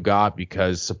hell you got,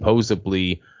 because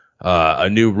supposedly a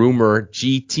new rumor,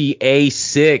 GTA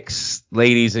 6,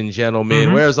 ladies and gentlemen.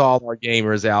 Mm-hmm. Where's all our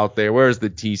gamers out there? Where's the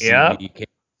TCB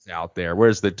gamers out there?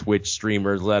 Where's the Twitch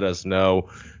streamers? Let us know.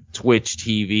 Twitch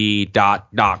TV,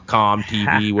 .com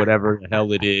TV, whatever the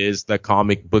hell it is, the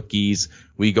comic bookies.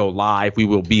 We go live. We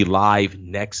will be live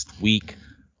next week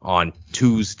on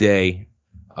Tuesday.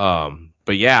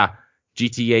 But yeah,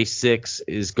 GTA 6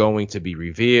 is going to be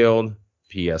revealed,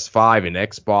 PS5 and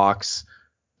Xbox,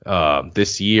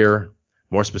 this year.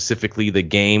 More specifically, the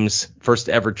game's first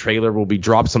ever trailer will be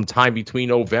dropped sometime between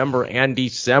November and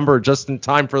December, just in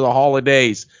time for the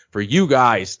holidays, for you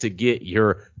guys to get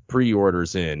your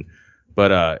pre-orders in.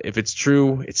 But if it's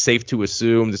true, it's safe to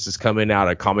assume, this is coming out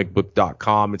at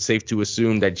comicbook.com, it's safe to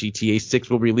assume that GTA 6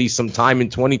 will release sometime in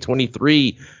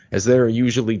 2023, as there are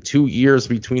usually 2 years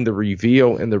between the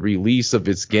reveal and the release of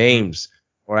its games,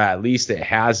 or at least it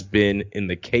has been in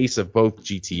the case of both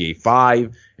GTA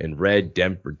 5 and Red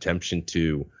Dead Redemption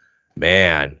 2.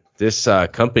 Man, this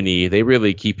company, they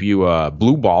really keep you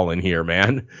blue balling here,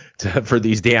 man, for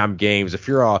these damn games. If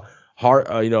you're a hard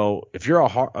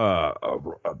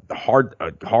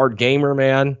gamer,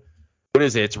 man, what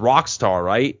is it? It's Rockstar,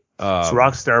 right? It's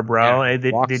Rockstar, bro. Yeah,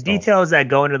 the details that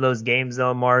go into those games,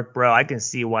 though, Mark, bro, I can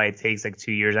see why it takes like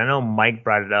 2 years. I know Mike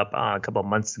brought it up a couple of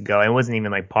months ago. It wasn't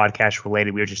even like podcast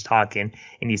related. We were just talking,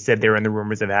 and he said they were in the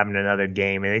rumors of having another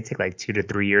game, and they take like 2 to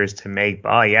 3 years to make.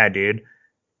 But, oh yeah, dude.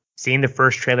 Seeing the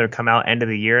first trailer come out end of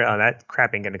the year, that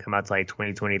crap ain't gonna come out till like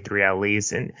 2023 at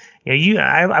least. And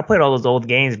I played all those old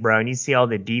games, bro, and you see all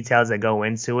the details that go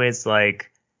into it. It's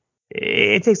like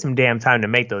it takes some damn time to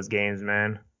make those games,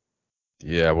 man.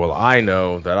 Yeah, well, I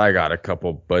know that I got a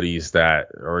couple buddies that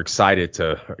are excited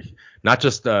to, not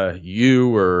just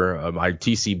you or my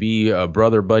TCB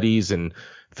brother buddies and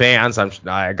fans.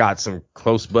 I got some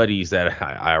close buddies that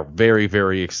are very,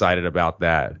 very excited about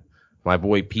that. My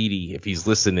boy Petey, if he's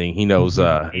listening, he knows who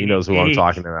I'm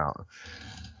talking about.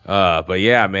 But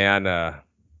yeah, man,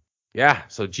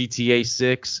 so GTA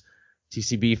 6,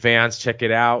 TCB fans, check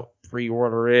it out.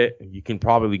 Pre-order it. You can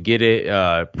probably get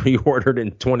it pre-ordered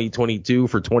in 2022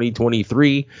 for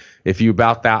 2023 if you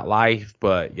about that life.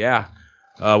 But yeah,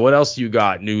 what else you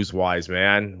got news-wise,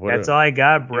 man? That's all I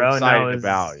got, bro. Excited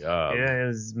it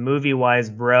was movie-wise,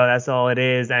 bro. That's all it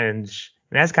is, and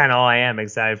that's kind of all I am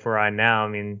excited for right now. I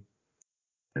mean,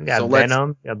 we got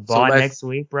Venom, Bond next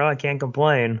week, bro. I can't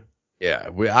complain. Yeah,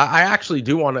 I actually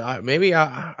do want to.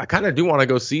 I kind of do want to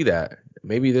go see that.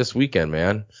 Maybe this weekend,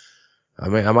 man.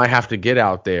 I might have to get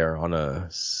out there on a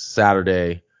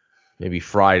Saturday, maybe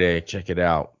Friday, check it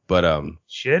out. But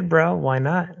should, bro, why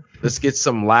not? Let's get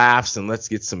some laughs and let's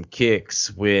get some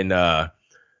kicks when I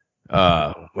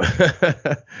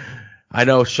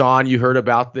know, Sean, you heard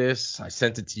about this. I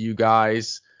sent it to you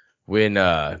guys when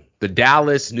the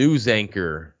Dallas news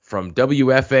anchor from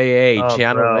WFAA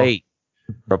Channel 8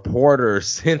 reporter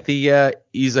Cynthia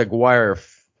Izaguirre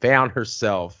found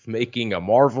herself making a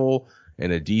Marvel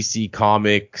and a DC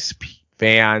Comics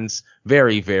fans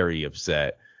very, very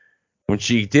upset when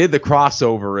she did the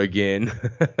crossover again.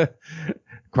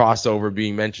 Crossover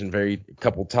being mentioned a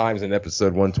couple times in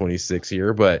episode 126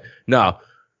 here, but no.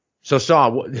 So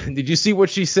Sean, did you see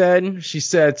what she said? She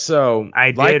said, so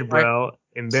I did, bro.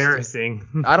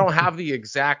 Embarrassing. I don't have the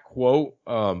exact quote,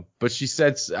 but she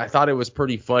said, I thought it was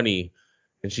pretty funny.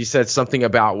 And she said something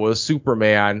about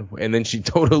Superman, and then she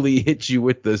totally hit you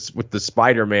with the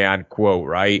Spider-Man quote,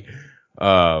 right?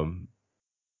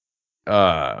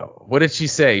 What did she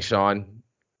say, Sean?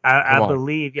 I Come on.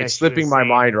 believe, yeah, It's she was slipping my saying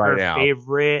mind right her now.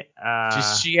 favorite.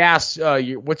 She asked,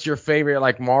 what's your favorite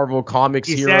like Marvel Comics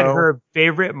She hero? said her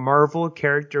favorite Marvel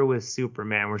character was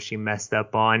Superman, where she messed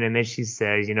up on, and then she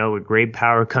says, with great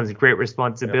power comes great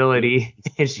responsibility,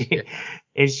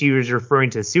 and she was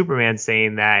referring to Superman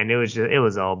saying that, and it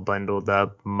was all bundled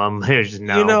up. Mum, it was just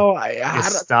no,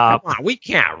 just stop. Come on, we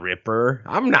can't rip her.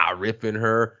 I'm not ripping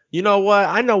her. You know what?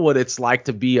 I know what it's like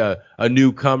to be a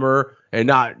newcomer and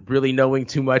not really knowing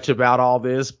too much about all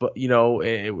this, but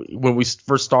when we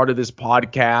first started this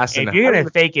podcast, If you're gonna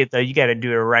fake it though, you got to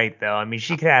do it right though. I mean,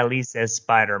 she could at least say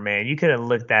Spider-Man. You could have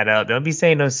looked that up. Don't be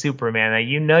saying no Superman. Like,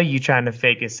 you trying to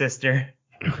fake it, sister.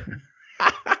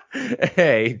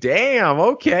 Hey, damn.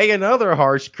 Okay, another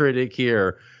harsh critic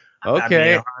here.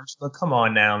 Okay. Look, come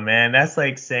on now, man. That's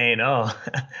like saying, oh,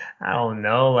 I don't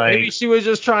know. Like, maybe she was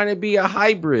just trying to be a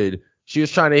hybrid. She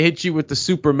was trying to hit you with the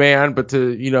Superman, but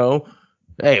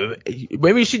hey,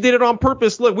 maybe she did it on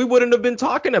purpose. Look, we wouldn't have been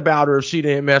talking about her if she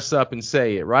didn't mess up and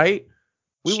say it, right?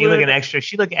 She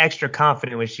looked extra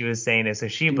confident when she was saying it, so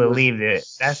she believed it.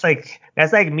 That's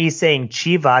like me saying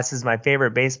Chivas is my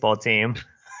favorite baseball team.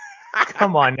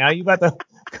 Come on now,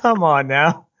 come on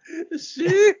now.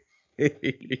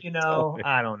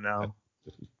 I don't know.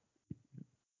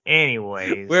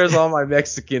 Anyways, where's all my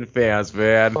Mexican fans,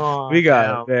 man? We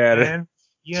got man.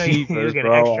 You get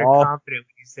extra confident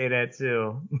when you say that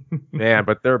too. Man,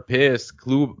 but they're pissed.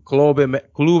 Club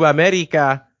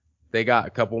America, they got a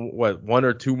couple, one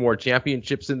or two more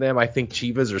championships in them. I think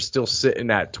Chivas are still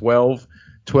sitting at 12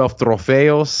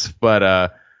 trofeos,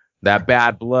 but that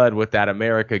bad blood with that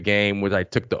America game, which I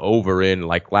took the over in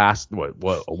like last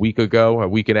a week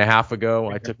and a half ago.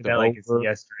 I took the over. Like it's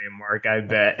yesterday, Mark. I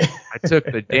bet. I took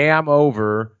the damn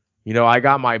over. I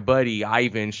got my buddy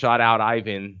Ivan. Shout out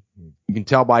Ivan. You can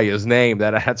tell by his name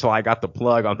that's why I got the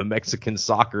plug on the Mexican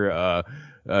soccer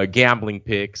gambling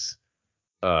picks.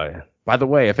 By the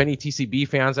way, if any TCB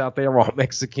fans out there are all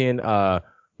Mexican,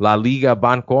 La Liga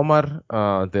Bancomer,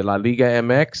 the La Liga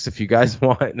MX. If you guys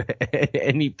want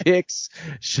any picks,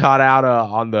 shout out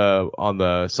on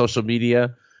the social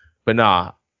media. But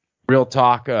nah, real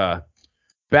talk.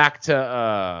 Back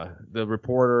to the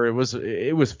reporter.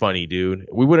 It was funny, dude.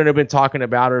 We wouldn't have been talking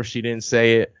about her if she didn't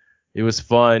say it. It was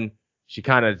fun. She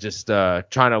kind of just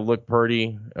trying to look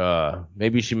pretty.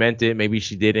 Maybe she meant it, maybe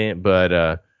she didn't.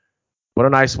 But what a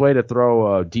nice way to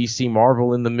throw DC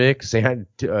Marvel in the mix and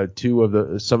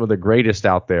some of the greatest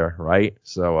out there, right?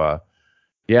 So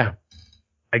yeah.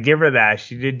 I give her that.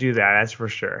 She did do that, that's for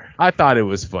sure. I thought it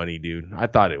was funny, dude. I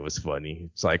thought it was funny.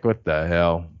 It's like, what the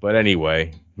hell? But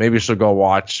anyway, maybe she'll go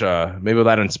watch. Maybe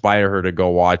that'll inspire her to go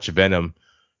watch Venom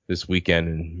this weekend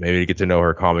and maybe get to know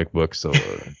her comic books, so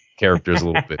characters a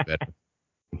little bit better,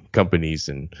 companies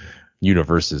and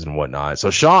universes and whatnot. So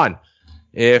Sean,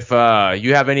 if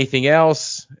you have anything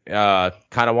else, kind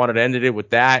of wanted to end it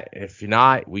with that. If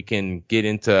not, we can get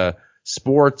into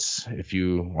sports. If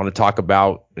you want to talk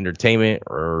about entertainment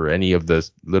or any of the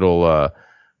little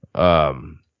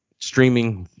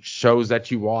streaming shows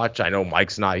that you watch. I know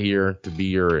Mike's not here to be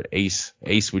your ace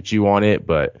with you on it,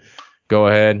 but go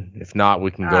ahead. If not,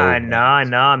 we can go.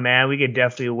 Nah, man. We could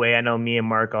definitely wait. I know me and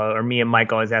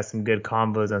Mike always have some good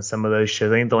combos on some of those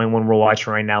shows. I think the only one we're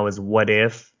watching right now is What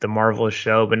If, the Marvel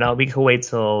show. But no, we could wait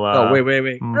till.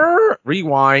 Wait.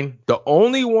 Rewind. The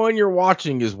only one you're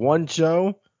watching is one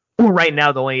show. Right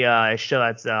now, the only show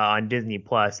that's on Disney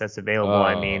Plus that's available.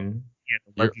 I mean,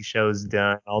 the Loki show's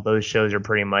done. All those shows are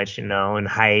pretty much, in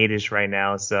hiatus right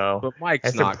now. So, but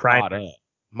Mike's not caught up.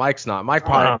 Mike's not. Mike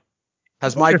probably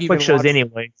has Mike even quick shows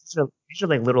anyway. These are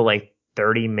like little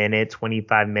 30-minute,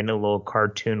 25-minute little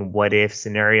cartoon what if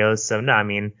scenarios. So no, I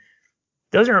mean,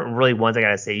 those aren't really ones I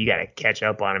gotta say you gotta catch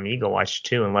up on them. You can watch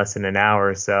two in less than an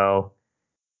hour. So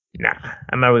nah,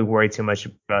 I'm not really worried too much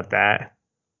about that.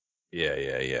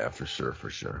 Yeah, for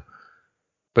sure.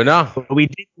 But no, we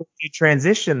did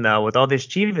transition though with all this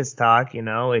Chivas talk.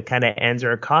 It kind of ends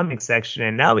our comic section,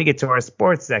 and now we get to our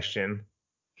sports section.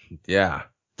 Yeah,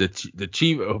 the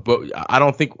Chivas, but I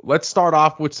don't think. Let's start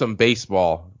off with some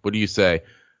baseball. What do you say?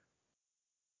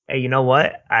 Hey, you know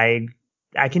what? I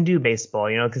can do baseball.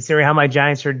 Considering how my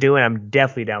Giants are doing, I'm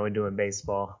definitely down with doing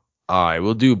baseball. All right,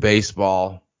 we'll do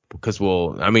baseball. Because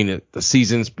the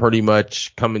season's pretty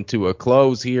much coming to a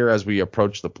close here as we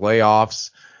approach the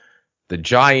playoffs. The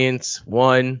Giants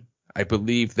won. I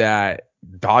believe that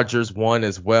Dodgers won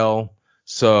as well.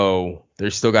 So they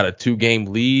still got a 2-game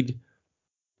lead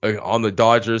on the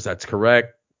Dodgers. That's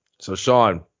correct. So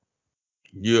Sean,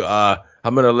 I'm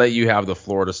going to let you have the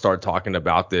floor to start talking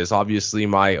about this. Obviously,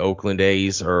 my Oakland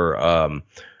A's are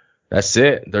That's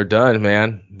it. They're done,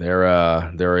 man. They're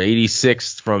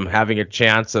 86th from having a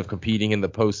chance of competing in the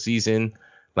postseason.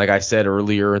 Like I said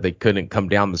earlier, they couldn't come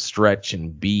down the stretch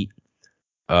and beat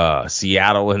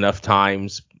Seattle enough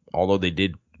times, although they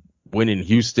did win in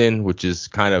Houston, which is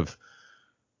kind of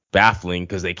baffling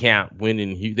because they can't win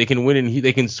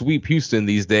they can sweep Houston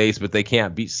these days, but they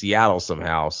can't beat Seattle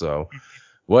somehow. So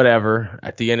whatever.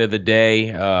 At the end of the day,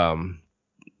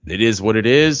 it is what it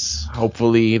is.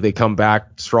 Hopefully they come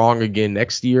back strong again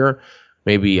next year.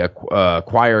 Maybe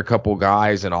acquire a couple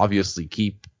guys and obviously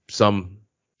keep some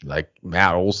like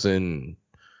Matt Olson,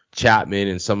 Chapman,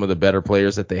 and some of the better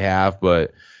players that they have.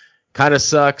 But kind of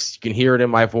sucks. You can hear it in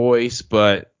my voice.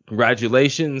 But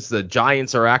congratulations, the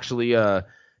Giants are actually a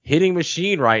hitting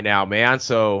machine right now, man.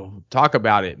 So talk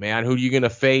about it, man. Who are you gonna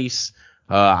face?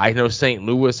 I know St.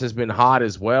 Louis has been hot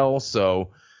as well. So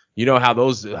you know how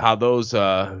those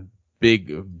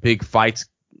big fights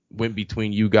went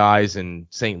between you guys and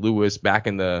St. Louis back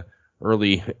in the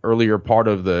earlier part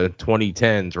of the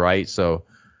 2010s, right? So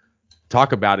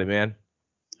talk about it, man.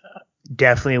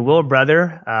 Definitely will,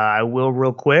 brother. I will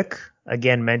real quick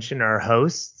again mention our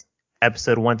host.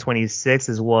 Episode 126,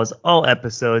 as well as all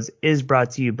episodes, is brought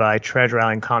to you by Treasure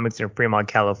Island Comics in Fremont,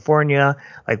 California.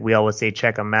 Like we always say,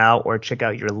 check them out or check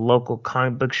out your local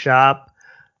comic book shop.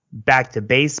 Back to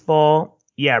baseball.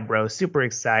 Yeah, bro, super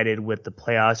excited with the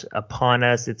playoffs upon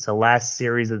us. It's the last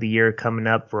series of the year coming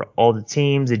up for all the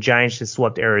teams. The Giants just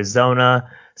swept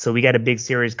Arizona, so we got a big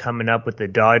series coming up with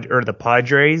the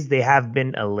Padres. They have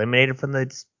been eliminated from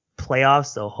the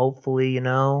playoffs, so hopefully,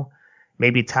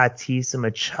 maybe Tatis and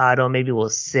Machado maybe will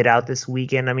sit out this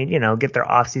weekend. I mean, get their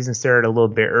offseason started a little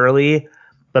bit early.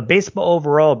 But baseball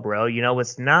overall, bro,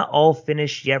 it's not all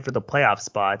finished yet for the playoff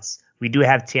spots. We do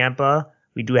have Tampa.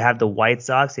 We do have the White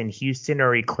Sox and Houston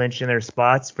already clinching their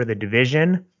spots for the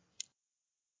division.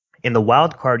 In the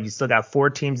wild card, you still got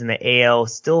 4 teams in the AL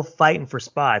still fighting for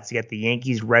spots. You got the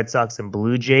Yankees, Red Sox, and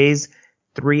Blue Jays.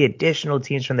 3 additional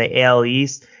teams from the AL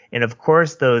East. And of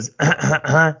course, those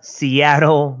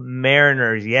Seattle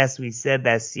Mariners. Yes, we said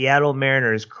that. Seattle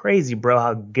Mariners. Crazy, bro,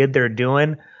 how good they're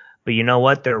doing. But you know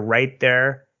what? They're right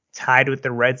there, tied with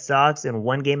the Red Sox and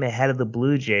 1 game ahead of the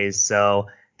Blue Jays. So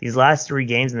these last 3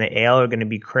 games in the AL are going to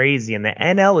be crazy. And the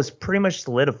NL is pretty much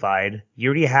solidified. You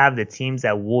already have the teams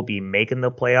that will be making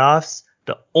the playoffs.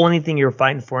 The only thing you're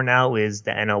fighting for now is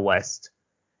the NL West.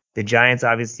 The Giants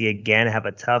obviously, again, have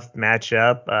a tough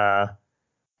matchup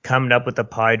coming up with the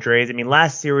Padres. I mean,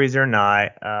 last series or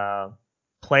not,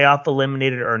 playoff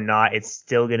eliminated or not, it's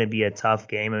still going to be a tough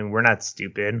game. I mean, we're not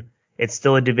stupid. It's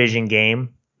still a division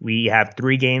game. We have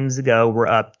 3 games to go. We're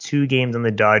up 2 games on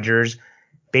the Dodgers.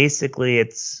 Basically,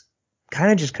 it's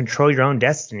kind of just control your own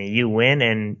destiny. You win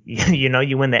and,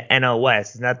 you win the NL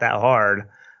West. It's not that hard.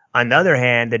 On the other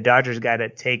hand, the Dodgers got to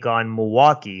take on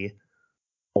Milwaukee.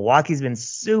 Milwaukee's been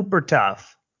super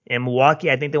tough. And Milwaukee,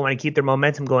 I think they want to keep their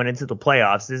momentum going into the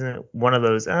playoffs. This isn't one of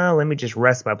those, let me just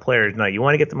rest my players. No, you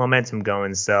want to get the momentum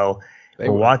going. So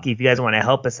Milwaukee, if you guys want to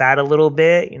help us out a little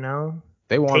bit,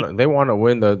 They want to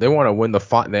win the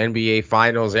NBA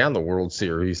Finals and the World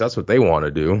Series. That's what they want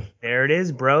to do. There it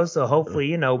is, bro. So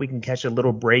hopefully, we can catch a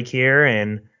little break here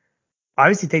and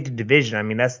obviously take the division. I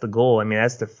mean, that's the goal. I mean,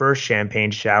 that's the first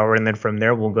champagne shower, and then from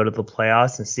there we'll go to the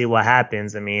playoffs and see what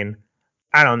happens. I mean,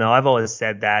 I don't know. I've always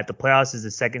said that the playoffs is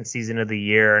the second season of the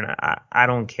year, and I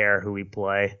don't care who we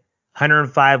play.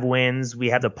 105 wins.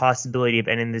 We have the possibility of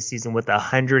ending this season with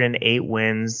 108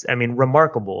 wins. I mean,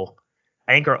 remarkable.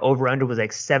 I think our over-under was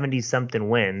like 70-something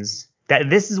wins.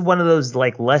 This is one of those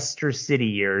like Leicester City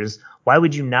years. Why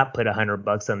would you not put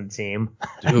 $100 on the team?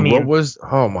 Dude,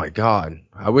 oh my God.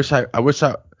 I wish I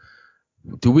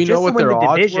do we know what their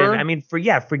odds were? I mean,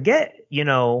 forget,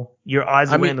 your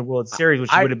odds of winning the World Series,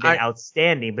 which would have been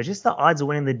outstanding, but just the odds of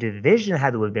winning the division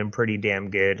had to have been pretty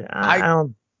damn good.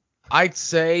 I'd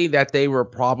say that they were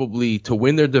probably, to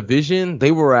win their division,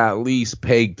 they were at least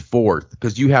pegged 4th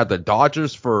because you had the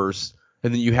Dodgers first,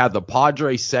 and then you had the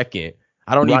Padres second.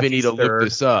 I don't even need to look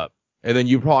this up. And then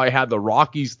you probably had the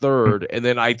Rockies 3rd, and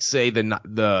then I'd say the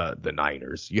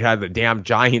Niners. You had the damn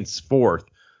Giants 4th.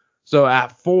 So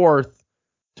at 4th,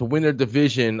 to win their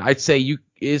division, I'd say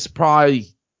it's probably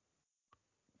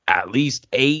at least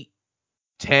 8,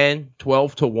 10,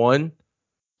 12 to 1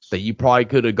 that you probably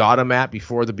could have got them at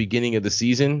before the beginning of the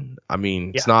season. I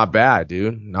mean, It's not bad,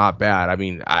 dude. Not bad. I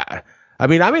mean,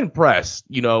 I'm impressed.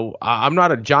 I'm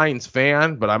not a Giants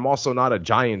fan, but I'm also not a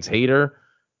Giants hater.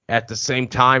 At the same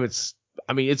time,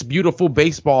 it's beautiful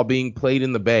baseball being played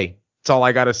in the Bay. That's all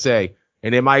I got to say.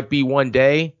 And it might be one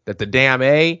day that the damn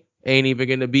A ain't even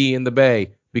going to be in the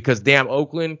Bay because damn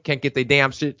Oakland can't get their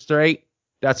damn shit straight.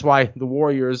 That's why the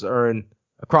Warriors are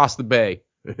across the bay,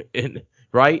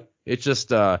 right? It's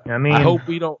just I hope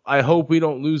we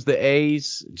don't lose the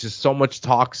A's. Just so much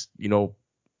talks,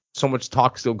 so much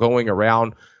talk still going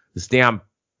around this damn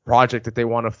project that they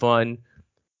want to fund.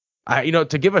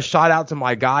 To give a shout out to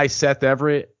my guy Seth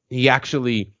Everett, he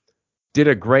actually did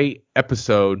a great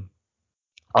episode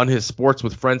on his Sports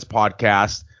with Friends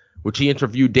podcast, which he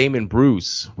interviewed Damon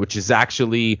Bruce, which is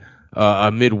actually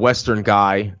a Midwestern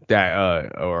guy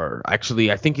or actually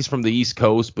I think he's from the East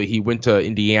Coast, but he went to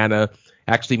Indiana,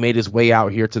 actually made his way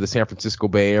out here to the San Francisco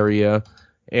Bay Area.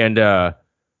 And,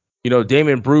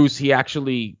 Damon Bruce, he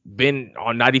actually been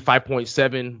on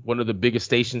 95.7, one of the biggest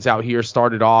stations out here,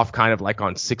 started off kind of like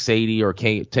on 680 or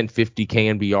 1050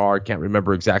 KNBR. Can't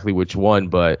remember exactly which one,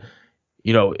 but,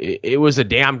 it was a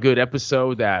damn good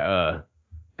episode that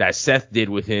Seth did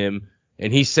with him.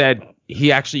 And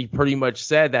he actually pretty much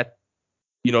said that,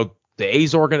 the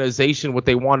A's organization, what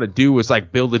they want to do is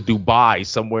like build a Dubai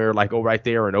somewhere like right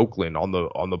there in Oakland on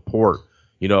the port.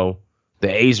 The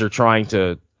A's are trying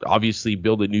to obviously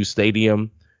build a new stadium,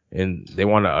 and they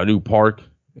want a new park,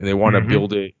 and they want to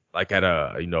build it like at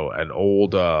an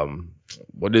old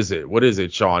what is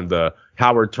it, Sean? The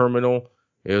Howard Terminal.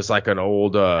 It was like an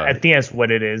old I think that's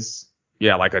what it is.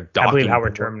 Yeah, like a docking I believe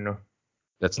Howard Terminal.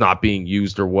 That's not being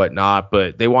used or whatnot,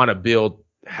 but they want to build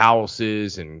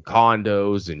houses and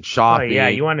condos and shopping. Oh yeah,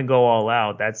 you want to go all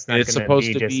out. That's not going to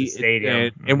be just a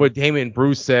stadium. And what Damon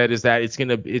Bruce said is that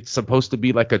it's supposed to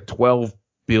be like a $12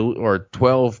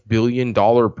 billion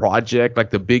project, like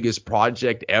the biggest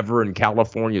project ever in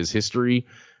California's history.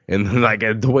 And like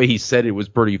the way he said it was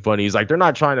pretty funny. He's like, they're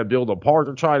not trying to build a park,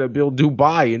 they're trying to build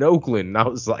Dubai in Oakland. And I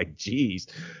was like, geez.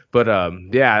 But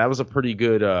yeah, that was a pretty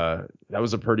good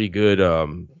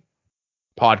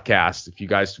podcast. If you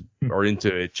guys are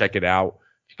into it, check it out.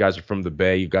 If you guys are from the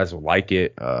Bay, you guys will like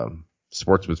it.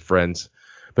 Sports with Friends.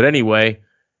 But anyway,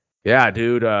 yeah,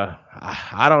 dude,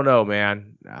 I don't know,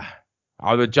 man.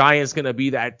 Are the Giants going to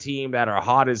be that team that are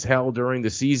hot as hell during the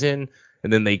season,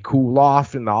 and then they cool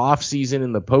off in the off season,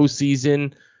 in the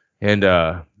postseason, and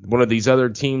one of these other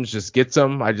teams just gets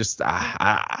them?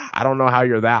 I don't know how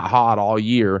you're that hot all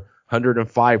year.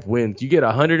 105 wins. You get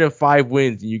 105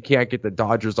 wins and you can't get the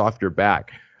Dodgers off your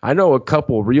back. I know a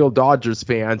couple real Dodgers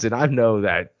fans, and I know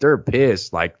that they're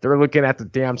pissed. Like, they're looking at the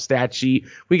damn stat sheet.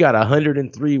 We got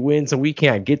 103 wins, and we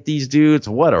can't get these dudes.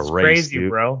 What a race, crazy, dude.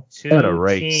 Bro. Two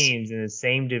teams in the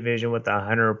same division with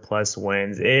 100-plus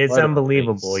wins. It's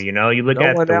unbelievable, You look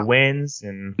at the wins.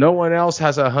 And no one else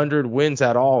has 100 wins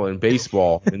at all in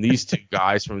baseball. And these two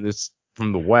guys from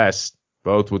the West,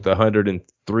 both with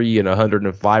 103 and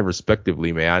 105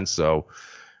 respectively, man. So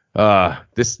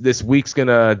this week's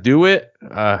gonna do it.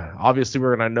 Obviously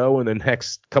we're gonna know in the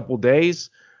next couple days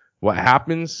what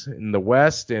happens in the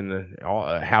West and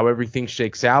how everything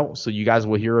shakes out. So you guys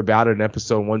will hear about it in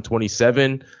episode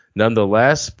 127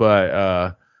 nonetheless.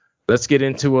 But let's get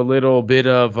into a little bit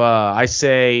of I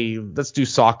say let's do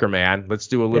soccer, man. Let's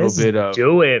do a little bit of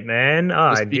do it, man.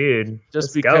 Dude.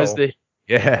 Just because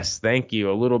yes, thank you.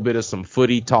 A little bit of some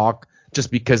footy talk, just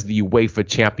because the UEFA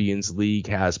Champions League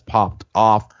has popped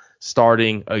off,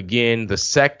 starting again the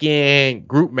second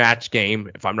group match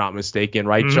game, if I'm not mistaken,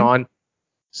 right, Sean?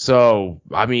 So,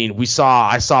 I mean,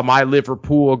 I saw my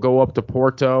Liverpool go up to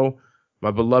Porto,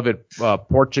 my beloved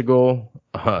Portugal,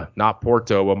 not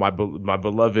Porto, but my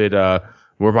beloved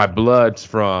where my blood's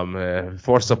from,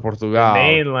 Forza Portugal. The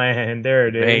mainland, there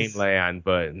it is. Mainland,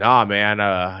 but nah, man,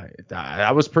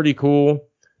 that was pretty cool.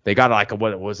 They got like a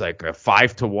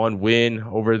 5-1 win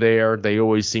over there. They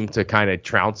always seem to kind of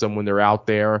trounce them when they're out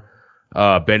there.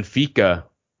 Benfica,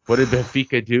 what did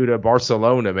Benfica do to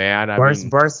Barcelona, man?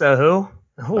 Barca who?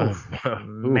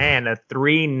 Man, a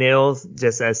 3-0,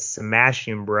 just a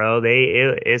smashing, bro.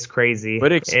 It's crazy.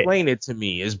 But explain it to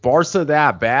me. Is Barca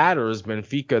that bad, or is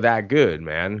Benfica that good,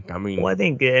 man? I mean, well,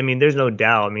 there's no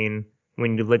doubt. I mean,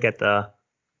 when you look at the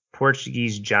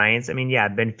Portuguese Giants,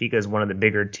 Benfica is one of the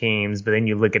bigger teams, but then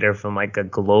you look at it from like a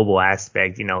global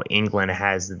aspect. England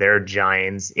has their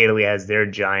giants, Italy has their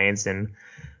giants, and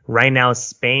right now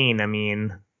Spain,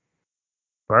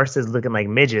 Barca's looking like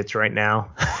midgets right now.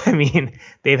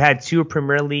 They've had two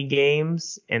Champions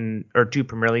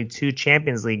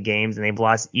League games, and they've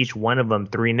lost each one of them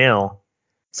 3-0.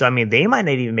 So, they might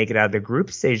not even make it out of the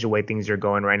group stage the way things are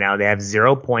going right now. They have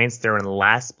 0 points. They're in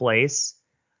last place.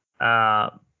 I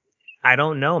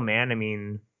don't know,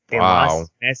 man. They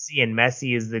lost Messi, and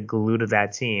Messi is the glue to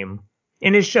that team.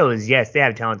 And it shows, yes, they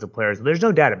have talented players. There's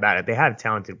no doubt about it. They have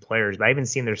talented players. But I haven't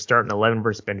seen their starting 11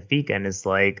 versus Benfica, and it's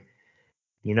like,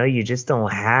 you just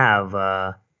don't have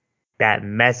that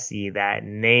Messi, that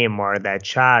Neymar, that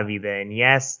Xavi, the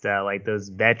Iniesta, like those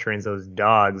veterans, those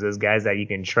dogs, those guys that you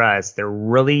can trust. They're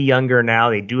really younger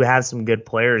now. They do have some good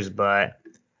players, but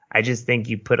I just think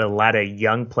you put a lot of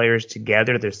young players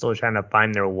together. They're still trying to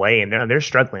find their way, and they're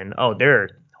struggling. Oh, they're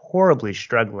horribly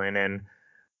struggling. And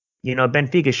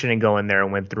Benfica shouldn't go in there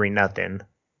and win 3-0.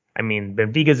 I mean,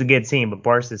 Benfica's a good team, but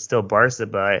Barca's still Barca.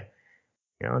 But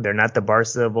they're not the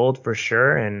Barca of old for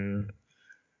sure. And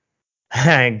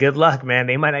good luck, man.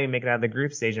 They might not even make it out of the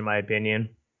group stage, in my opinion.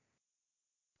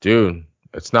 Dude,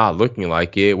 it's not looking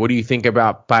like it. What do you think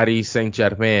about Paris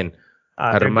Saint-Germain?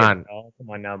 They're good. Oh, come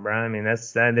on now, bro. I mean,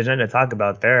 there's nothing to talk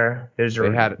about there. They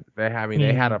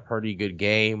had a pretty good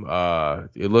game.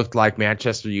 It looked like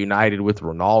Manchester United with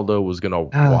Ronaldo was gonna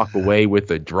walk away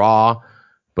with a draw,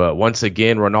 but once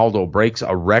again, Ronaldo breaks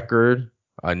a record.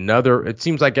 It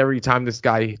seems like every time this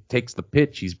guy takes the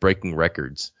pitch, he's breaking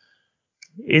records.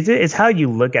 It's how you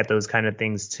look at those kind of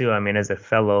things too. I mean, as a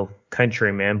fellow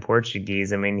countryman,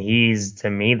 Portuguese, I mean, he's to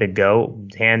me the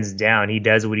GOAT, hands down. He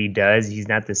does what he does. He's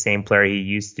not the same player he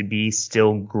used to be.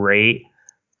 Still great.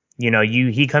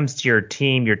 He comes to your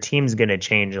team's gonna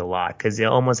change a lot because it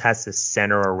almost has to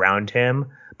center around him.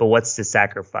 But what's the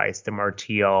sacrifice? The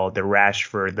Martial, the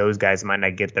Rashford, those guys might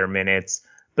not get their minutes,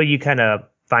 but you kind of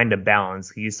find a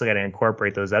balance. You still got to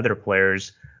incorporate those other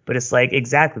players. But it's like,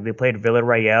 exactly, they played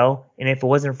Villarreal, and if it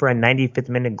wasn't for a 95th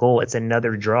minute goal, it's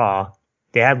another draw.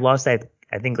 They had lost, I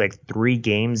think, like 3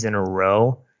 games in a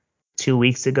row 2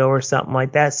 weeks ago or something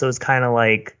like that. So it's kind of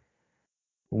like,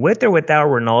 with or without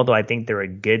Ronaldo, I think they're a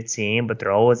good team, but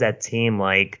they're always that team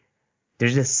like,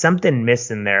 there's just something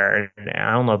missing there. And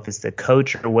I don't know if it's the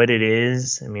coach or what it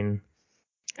is. I mean,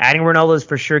 adding Ronaldo is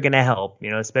for sure going to help,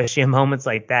 especially in moments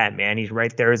like that, man. He's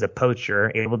right there as a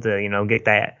poacher, able to, get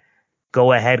that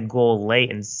go-ahead goal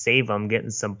late and save them, getting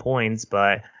some points.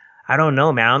 But I don't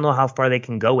know, man. I don't know how far they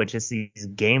can go with just these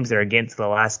games that are getting to the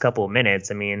last couple of minutes.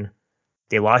 I mean,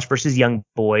 they lost versus Young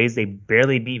Boys. They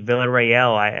barely beat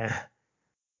Villarreal.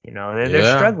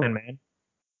 They're struggling, man.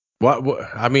 What?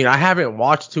 I mean, I haven't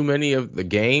watched too many of the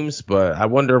games, but I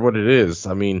wonder what it is.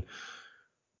 I mean,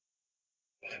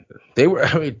 they were.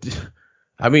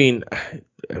 I mean,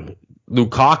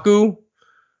 Lukaku.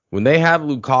 When they had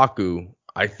Lukaku,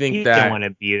 I think he that didn't want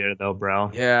to be there though,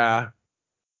 bro. Yeah.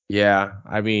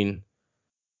 I mean,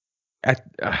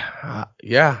 man,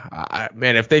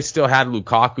 if they still had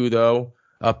Lukaku though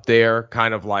up there,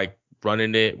 kind of like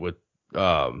running it with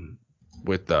Ronaldo,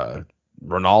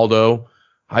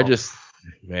 I just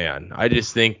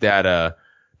think that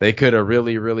they could have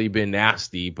really, really been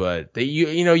nasty. But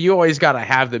you always got to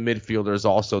have the midfielders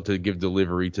also to give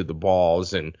delivery to the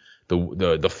balls and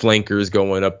the flankers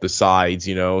going up the sides,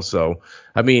 So,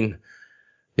 I mean,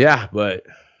 yeah, but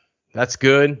that's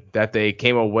good that they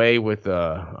came away with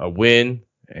a win.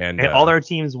 And all our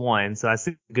teams won, so that's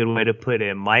a good way to put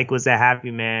it. Mike was a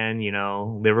happy man.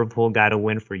 Liverpool got a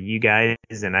win for you guys.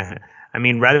 And I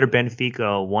mean, whether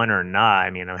Benfica won or not, I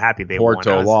mean, I'm happy they won.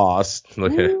 Porto lost.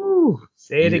 Ooh,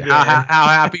 say it again. How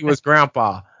happy was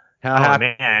Grandpa?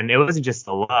 Man, it wasn't just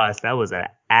a loss. That was an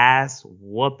ass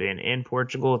whooping in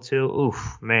Portugal too.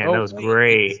 Oof, man, that was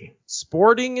great.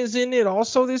 Sporting is in it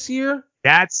also this year?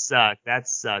 That sucked.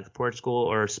 Portugal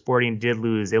or Sporting did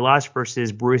lose. They lost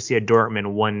versus Borussia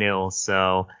Dortmund 1-0.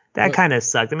 So that kind of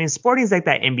sucked. I mean, Sporting's like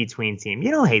that in-between team. You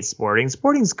don't hate Sporting.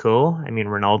 Sporting's cool. I mean,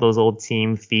 Ronaldo's old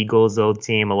team, Figo's old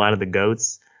team, a lot of the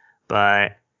GOATs.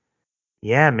 But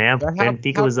yeah, man,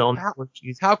 Benfica was the only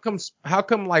Portuguese. How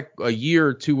come like a year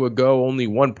or two ago only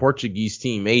one Portuguese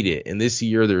team made it, and this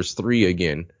year there's 3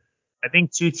 again? I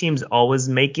think 2 teams always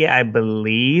make it, I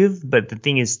believe. But the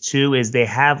thing is, too, is they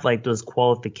have like those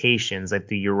qualifications, like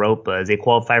the Europas. They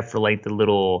qualify for like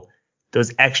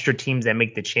those extra teams that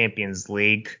make the Champions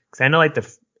League. Because I know like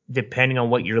depending on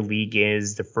what your league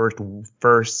is, the first,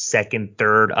 second,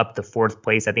 third, up to 4th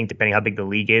place, I think depending how big the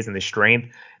league is and the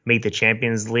strength, make the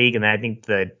Champions League. And I think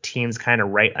the teams kind of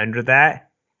right under that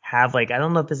have like, I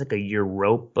don't know if it's like a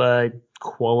Europa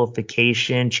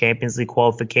qualification, Champions League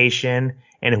qualification.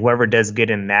 And whoever does good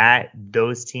in that,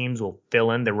 those teams will fill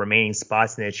in the remaining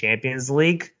spots in the Champions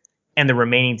League. And the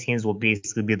remaining teams will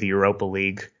basically be the Europa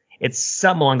League. It's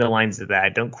something along the lines of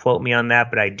that. Don't quote me on that,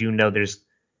 but I do know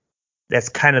that's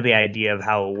kind of the idea of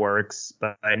how it works.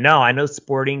 But no, I know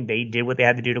Sporting, they did what they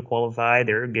had to do to qualify.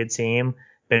 They're a good team.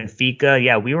 Benfica,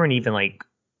 yeah, we weren't even like,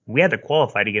 we had to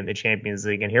qualify to get in the Champions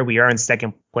League. And here we are in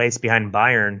 2nd place behind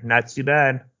Bayern. Not too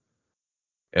bad.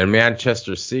 And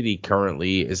Manchester City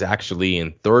currently is actually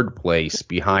in 3rd place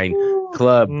behind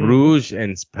Club Brugge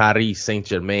and Paris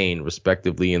Saint-Germain,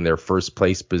 respectively, in their 1st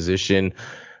place position.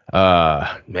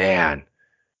 Man,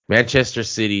 Manchester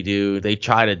City, dude, they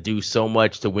try to do so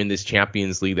much to win this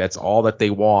Champions League. That's all that they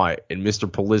want. And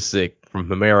Mr. Pulisic from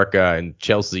America and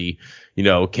Chelsea,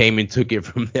 came and took it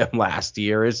from them last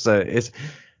year.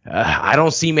 I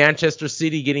don't see Manchester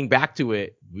City getting back to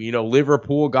it.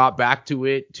 Liverpool got back to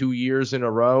it 2 years in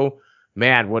a row.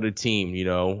 Man, what a team,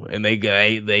 and they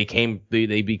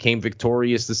became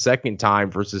victorious the second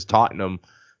time versus Tottenham.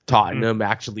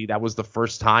 Actually, that was the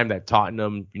first time that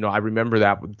Tottenham, I remember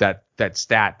that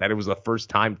stat, that it was the first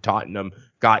time Tottenham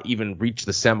reached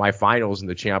the semifinals in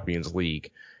the Champions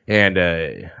League. And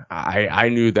I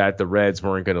knew that the Reds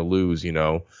weren't going to lose,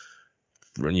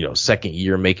 second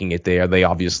year making it there. They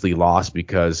obviously lost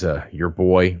because your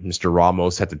boy, Mr.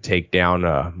 Ramos, had to take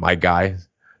down my guy,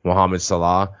 Mohamed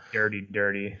Salah.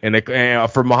 Dirty. And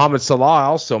for Mohamed Salah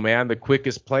also, man, the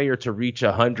quickest player to reach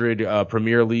 100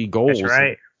 Premier League goals. That's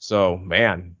right. So,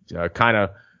 man, kind of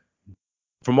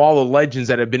from all the legends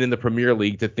that have been in the Premier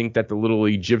League, to think that the little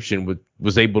Egyptian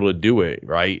was able to do it,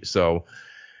 right? So,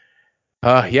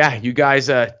 you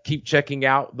guys keep checking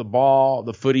out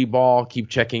the footy ball. Keep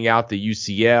checking out the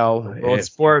UCL. World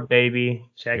sport, baby.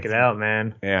 Check it out,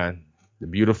 man. Man, the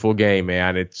beautiful game,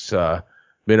 man. It's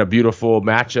been a beautiful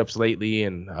matchups lately,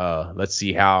 and let's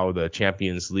see how the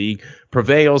Champions League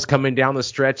prevails coming down the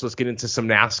stretch. Let's get into some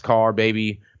NASCAR,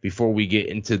 baby, before we get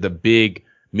into the big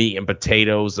meat and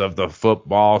potatoes of the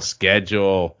football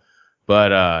schedule.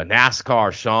 But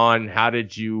NASCAR, Sean, how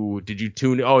did you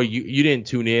tune in? Oh, you didn't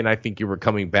tune in. I think you were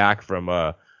coming back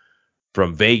from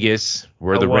Vegas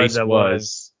where the race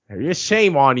was. Yeah,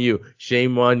 shame on you.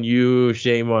 Shame on you.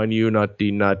 Shame on you.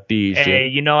 Nutty. Hey,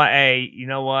 you know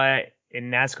what? In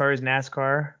NASCAR is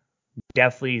NASCAR.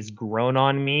 Definitely has grown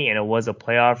on me, and it was a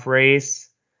playoff race.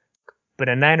 But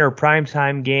a Niner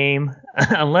primetime game,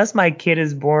 unless my kid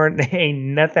is born, there ain't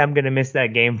nothing I'm going to miss that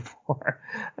game for.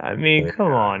 I mean,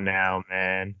 come on now,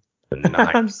 man.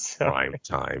 I'm sorry.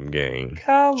 Primetime game.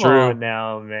 Come on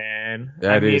now, man.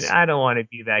 I don't want to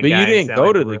be that guy. But you didn't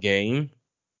go to the game.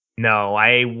 No,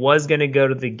 I was going to go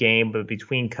to the game, but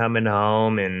between coming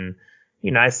home and,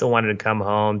 I still wanted to come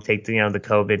home, take the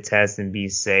COVID test and be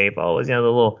safe. Always, the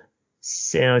little,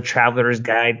 traveler's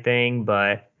guide thing.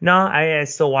 But no, I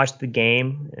still watched the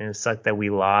game, and it sucked that we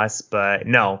lost. But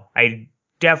no, I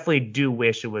definitely do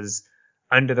wish it was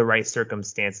under the right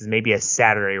circumstances, maybe a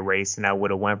Saturday race, and I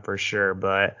would have went for sure.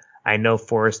 But I know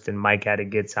Forrest and Mike had a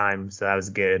good time, so that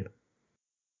was good.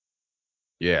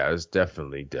 Yeah, it was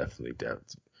definitely.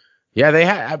 Yeah,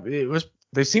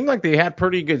 they seemed like they had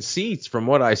pretty good seats from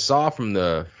what I saw from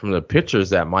the pictures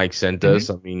that Mike sent us.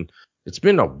 I mean, it's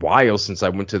been a while since I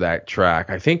went to that track.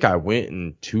 I think I went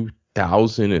in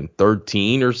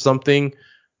 2013 or something.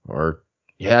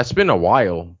 It's been a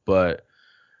while, but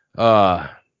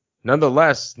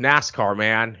nonetheless, NASCAR,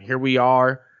 man, here we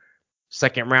are.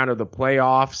 Second round of the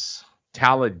playoffs.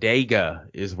 Talladega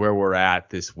is where we're at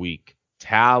this week.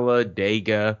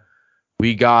 Talladega.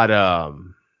 We had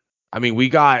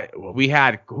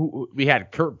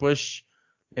Kurt Busch,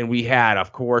 and we had,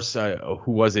 of course,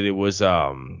 who was it? It was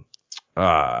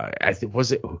I think,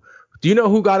 was it? Do you know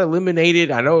who got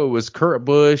eliminated? I know it was Kurt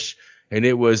Busch, and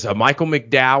it was Michael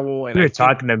McDowell. And we were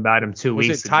talking about him 2 weeks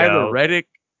ago. Was it Tyler Reddick?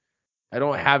 I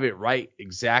don't have it right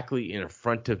exactly in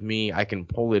front of me. I can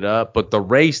pull it up. But the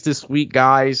race this week,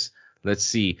 guys, let's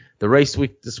see. The race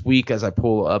this week, as I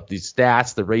pull up these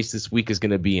stats, the race this week is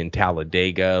going to be in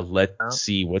Talladega. Let's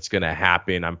see what's going to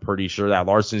happen. I'm pretty sure that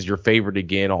Larson's your favorite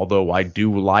again, although I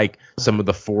do like some of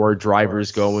the Ford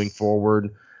drivers going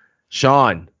forward.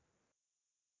 Sean,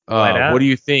 what do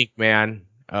you think, man?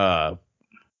 How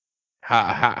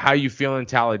you feeling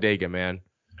Talladega, man?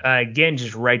 Again,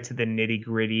 just right to the nitty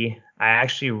gritty. I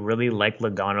actually really like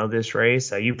Logano this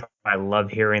race. You probably love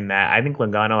hearing that. I think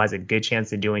Logano has a good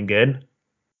chance of doing good.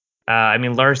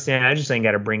 Larson, I just ain't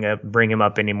got to bring him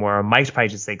up anymore. Mike's probably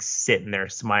just like sitting there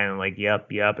smiling like, yep.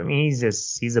 I mean, he's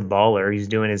a baller. He's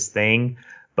doing his thing.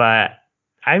 But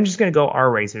I'm just going to go our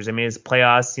racers. I mean, it's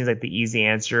playoffs. Seems like the easy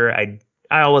answer. I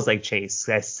always like Chase.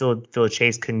 I still feel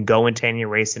Chase can go into any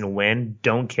race and win.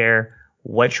 Don't care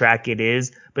what track it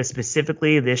is, but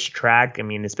specifically this track, I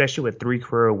mean, especially with 3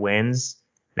 career wins,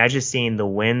 not just seeing the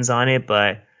wins on it,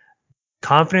 but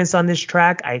confidence on this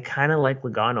track, I kind of like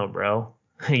Logano, bro.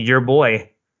 Your boy.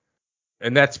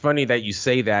 And that's funny that you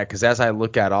say that, because as I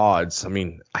look at odds, I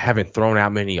mean, I haven't thrown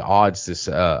out many odds this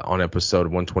on episode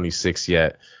 126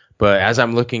 yet. But as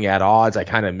I'm looking at odds, I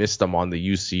kind of missed them on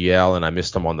the UCL and I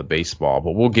missed them on the baseball.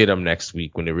 But we'll get them next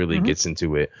week when it really gets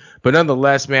into it. But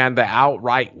nonetheless, man, the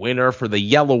outright winner for the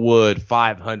Yellowwood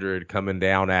 500 coming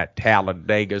down at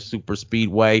Talladega Super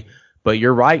Speedway. But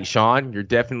you're right, Sean. You're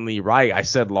definitely right. I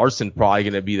said Larson probably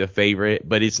going to be the favorite,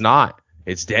 but it's not.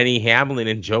 It's Denny Hamlin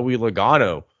and Joey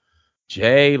Logano.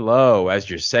 J-Lo as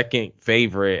your second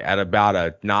favorite at about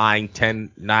a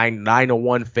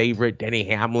 9-1 favorite. Denny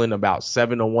Hamlin about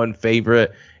 7-1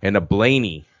 favorite. And a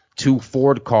Blaney, 2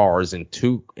 Ford cars and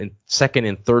two in second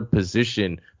and third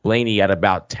position. Blaney at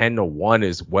about 10-1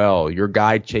 as well. Your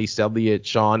guy Chase Elliott,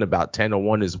 Sean, about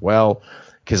 10-1 as well.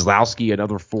 Keselowski,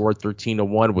 another Ford,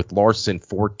 13-1 with Larson,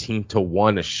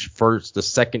 14-1. The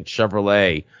second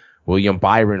Chevrolet. William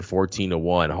Byron,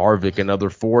 14-1. Harvick, another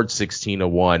Ford,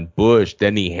 16-1. Busch,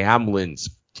 Denny Hamlin's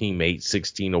teammate,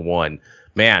 16-1.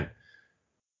 Man,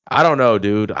 I don't know,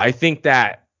 dude. I think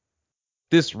that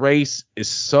this race is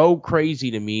so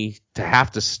crazy to me to have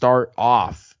to start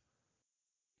off,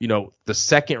 the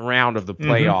second round of the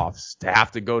playoffs, to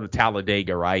have to go to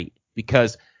Talladega, right?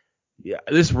 Because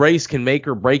this race can make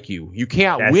or break you. You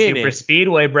can't win Super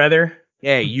Speedway, brother.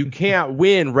 Hey, you can't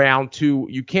win round 2.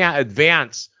 You can't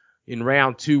advance in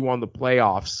round 2 on the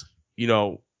playoffs.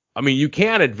 You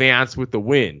can advance with the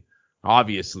win,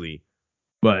 obviously.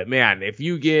 But man, if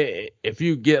you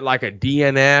get like a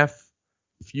DNF,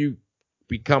 if you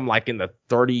become like in the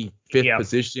 35th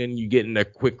position, you get in a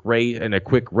quick race and a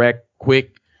quick wreck,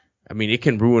 it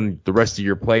can ruin the rest of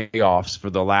your playoffs for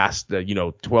the last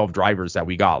 12 drivers that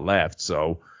we got left.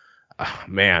 So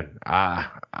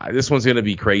this one's gonna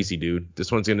be crazy, dude.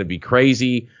 This one's gonna be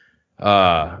crazy.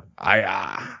 I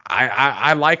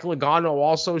like Logano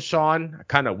also, Sean.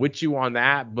 Kind of with you on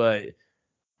that, but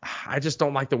I just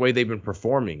don't like the way they've been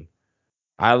performing.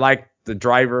 I like the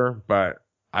driver, but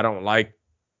I don't like,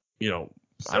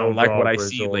 I don't like what I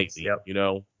see lately. Yep.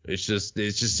 It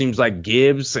just seems like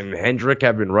Gibbs and Hendrick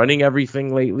have been running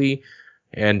everything lately,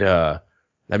 and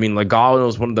Logano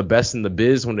is one of the best in the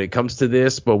biz when it comes to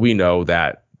this, but we know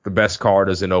that the best car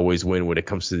doesn't always win when it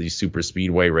comes to these super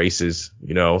speedway races,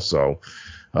 so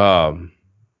man,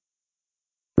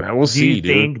 we'll see,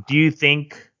 dude. Do you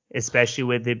think, especially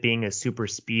with it being a super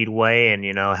speedway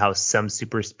and how some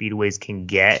super speedways can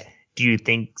get, do you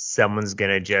think someone's going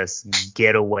to just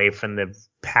get away from the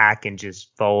pack and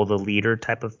just follow the leader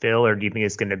type of feel, or do you think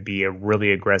it's going to be a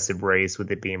really aggressive race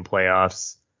with it being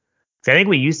playoffs? I think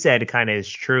what you said kind of is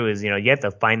true, is, you have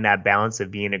to find that balance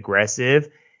of being aggressive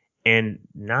and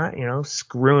not,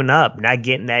 screwing up, not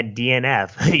getting that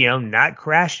DNF, not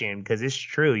crashing, because it's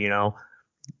true,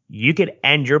 you could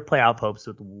end your playoff hopes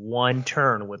with one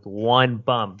turn, with one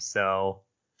bump. So,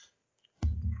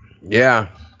 yeah.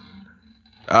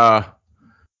 I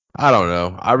don't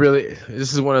know.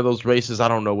 This is one of those races I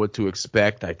don't know what to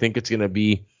expect. I think it's going to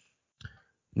be,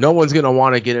 no one's going to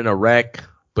want to get in a wreck,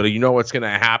 but you know what's going to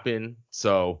happen.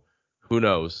 So who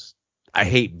knows? I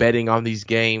hate betting on these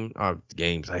games. I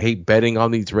hate betting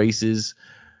on these races.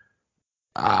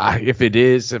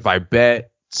 If I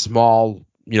bet small,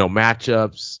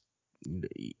 matchups,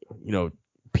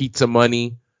 pizza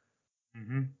money,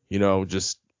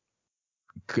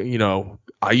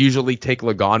 I usually take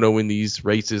Logano in these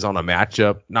races on a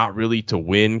matchup, not really to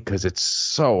win because it's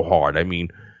so hard.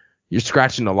 You're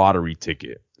scratching a lottery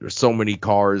ticket. There's so many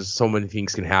cars, so many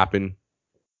things can happen.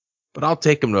 But I'll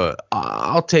take him to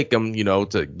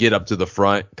get up to the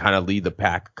front, kind of lead the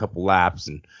pack a couple laps,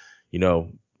 and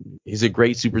he's a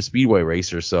great super speedway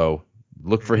racer. So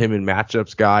look for him in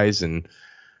matchups, guys, and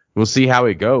we'll see how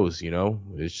it goes.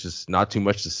 It's just not too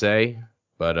much to say,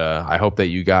 but I hope that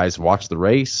you guys watch the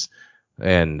race,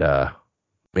 and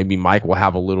maybe Mike will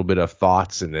have a little bit of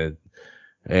thoughts and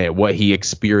what he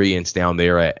experienced down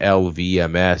there at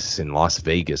LVMS in Las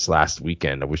Vegas last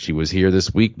weekend. I wish he was here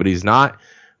this week, but he's not.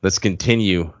 Let's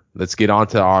continue. Let's get on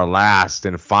to our last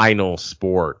and final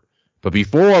sport. But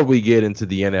before we get into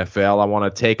the NFL, I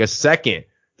want to take a second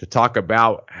to talk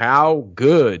about how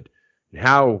good,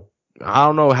 I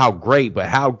don't know how great, but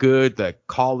how good the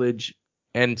college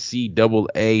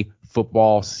NCAA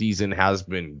football season has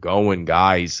been going,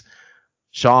 guys.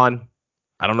 Sean,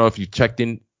 I don't know if you've checked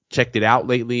it out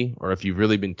lately, or if you've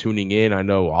really been tuning in. I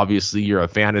know obviously you're a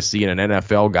fantasy and an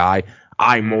NFL guy.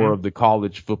 I'm more of the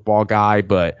college football guy,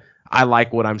 but I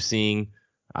like what I'm seeing.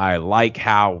 I like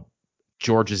how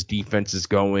Georgia's defense is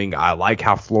going. I like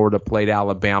how Florida played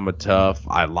Alabama tough.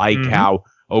 I like how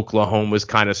Oklahoma's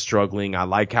kind of struggling. I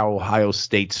like how Ohio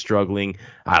State's struggling.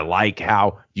 I like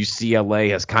how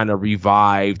UCLA has kind of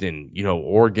revived, and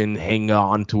Oregon hang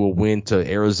on to a win to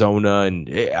Arizona. And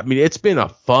it's been a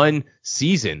fun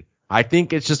season. I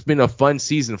think it's just been a fun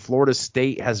season. Florida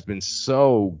State has been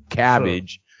so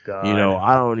cabbage. God.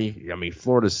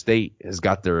 Florida State has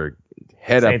got their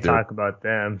head up Ain't there. talk about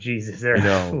them. Jesus. You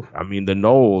know, I mean, the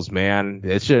Knowles, man,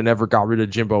 they should have never got rid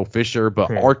of Jimbo Fisher, but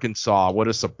Arkansas, what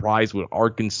a surprise with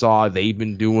Arkansas. They've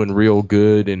been doing real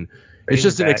good, and it's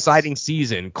just an exciting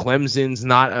season. Clemson's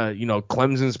not,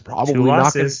 Clemson's probably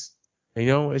not going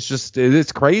to,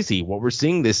 it's crazy what we're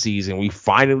seeing this season. We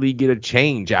finally get a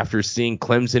change after seeing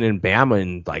Clemson and Bama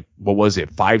in, like, what was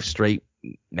it, 5 straight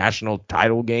national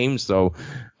title games. So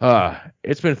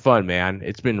it's been fun, man.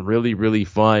 It's been really, really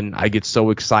fun. I get so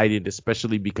excited,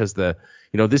 especially because but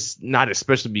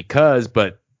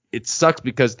it sucks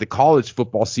because the college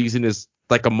football season is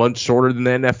like a month shorter than the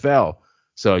NFL.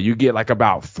 So you get like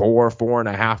about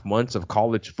 4.5 months of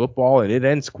college football, and it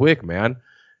ends quick, man.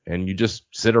 And you just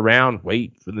sit around,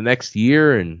 wait for the next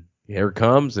year, and here it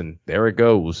comes, and there it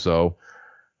goes. So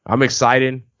I'm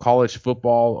excited. College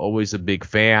football, always a big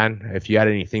fan. If you had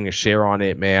anything to share on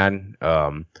it, man,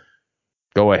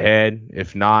 go ahead.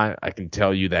 If not, I can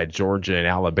tell you that Georgia and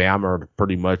Alabama are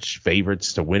pretty much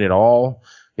favorites to win it all.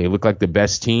 They look like the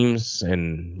best teams,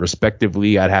 and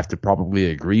respectively, I'd have to probably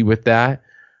agree with that.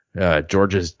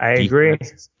 Georgia's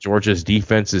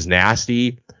defense is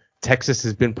nasty. Texas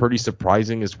has been pretty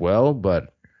surprising as well,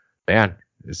 but man,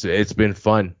 it's been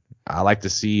fun. I like to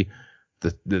see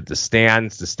the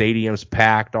stands, the stadiums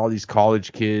packed, all these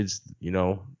college kids,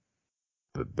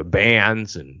 the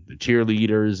bands and the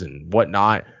cheerleaders and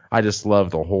whatnot. I just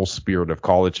love the whole spirit of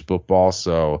college football.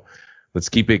 So let's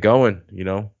keep it going,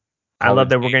 I love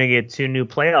that we're going to get 2 new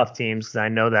playoff teams, because I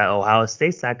know that Ohio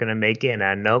State's not going to make it, and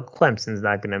I know Clemson's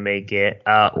not going to make it.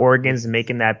 Oregon's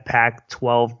making that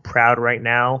Pac-12 proud right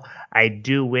now. I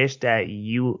do wish that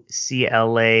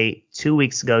UCLA 2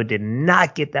 weeks ago did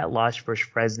not get that loss for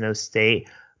Fresno State.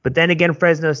 But then again,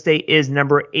 Fresno State is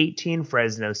number 18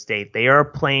 Fresno State. They are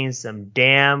playing some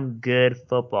damn good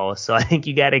football. So I think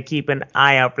you got to keep an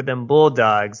eye out for them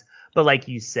Bulldogs. But like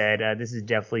you said, this is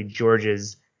definitely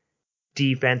Georgia's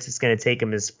defense. Is going to take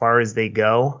them as far as they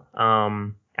go.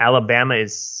 Alabama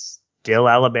is still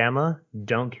Alabama.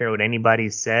 Don't care what anybody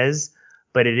says.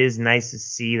 But it is nice to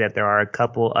see that there are a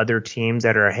couple other teams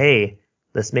that are, hey,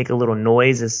 let's make a little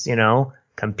noise. Let's,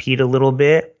 compete a little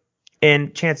bit.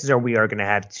 And chances are we are going to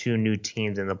have 2 new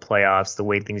teams in the playoffs the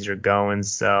way things are going.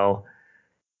 So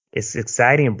it's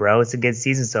exciting, bro. It's a good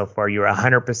season so far. You're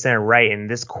 100% right. And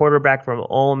this quarterback from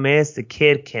Ole Miss, the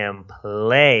kid can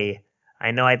play.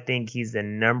 I think he's the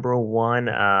number 1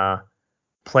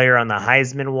 player on the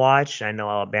Heisman watch. I know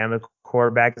Alabama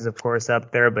quarterback is, of course,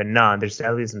 up there. But no, there's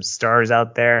definitely some stars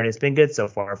out there. And it's been good so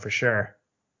far, for sure.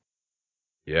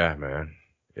 Yeah, man.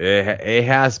 It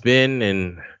has been,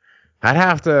 and I'd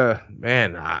have to,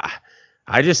 man,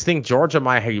 I just think Georgia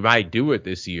might do it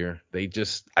this year.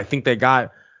 I think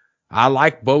I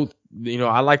like both,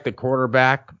 I like the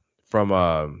quarterback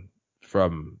from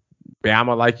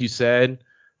Bama, like you said,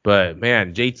 but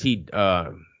man, JT,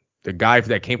 the guy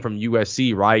that came from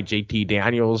USC, right? JT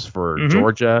Daniels for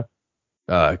Georgia.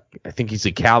 I think he's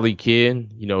a Cali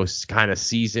kid, he's kind of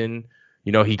seasoned.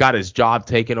 He got his job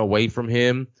taken away from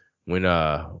him when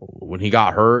he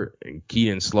got hurt, and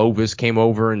Keaton Slovis came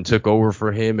over and took over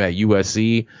for him at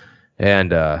USC.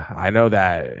 And I know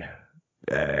that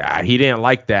he didn't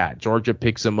like that. Georgia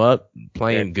picks him up,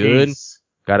 playing good,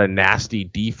 got a nasty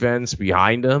defense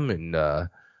behind him, and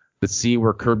let's see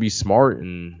where Kirby Smart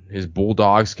and his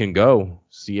Bulldogs can go.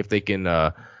 See if they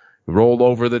can roll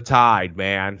over the Tide,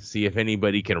 man. See if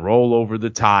anybody can roll over the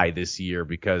Tide this year,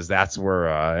 because that's where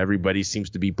everybody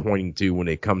seems to be pointing to when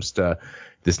it comes to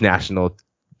this national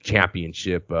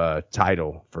championship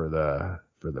title for the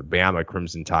Bama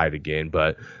Crimson Tide again.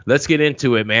 But let's get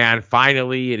into it, man.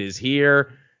 Finally, it is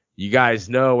here. You guys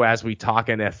know, as we talk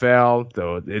NFL,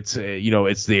 though, it's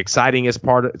it's the excitingest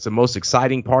part. It's the most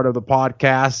exciting part of the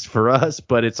podcast for us,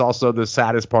 but it's also the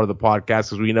saddest part of the podcast,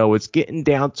 because we know it's getting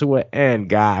down to an end,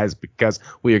 guys, because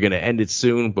we are going to end it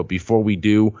soon. But before we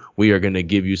do, we are going to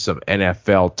give you some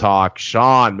NFL talk.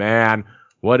 Sean, man,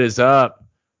 what is up?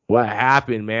 What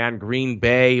happened, man? Green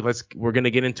Bay. We're going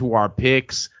to get into our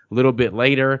picks a little bit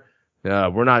later.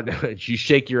 We're not. You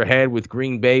shake your head with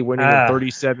Green Bay winning in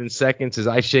 37 seconds as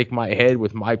I shake my head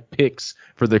with my picks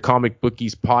for the Comic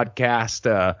Bookies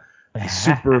podcast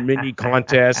super mini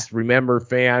contest. Remember,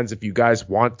 fans, if you guys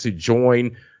want to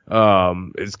join,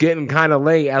 it's getting kind of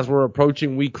late as we're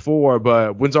approaching week 4.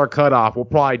 But when's our cutoff? We'll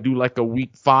probably do like a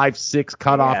week 5, 6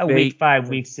 cutoff date. Week 5,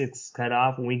 week 6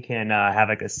 cutoff, and we can have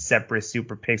like a separate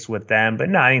super picks with them. But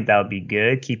no, I think that would be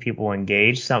good. Keep people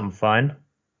engaged. Something fun.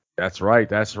 That's right.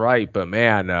 But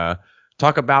man,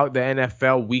 talk about the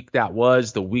NFL week that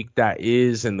was, the week that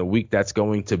is, and the week that's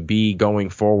going to be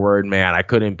going forward. Man, I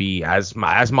couldn't be as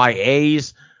my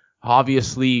A's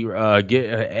obviously get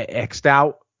X'd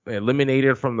out,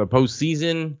 eliminated from the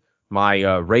postseason.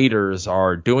 My Raiders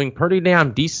are doing pretty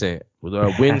damn decent with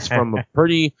wins from a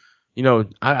pretty,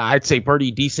 I'd say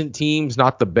pretty decent teams,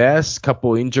 not the best,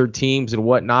 couple injured teams and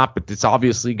whatnot, but it's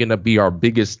obviously going to be our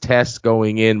biggest test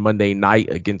going in Monday night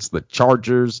against the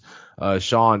Chargers.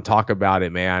 Sean, talk about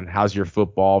it, man. How's your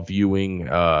football viewing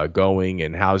going,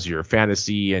 and how's your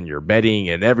fantasy and your betting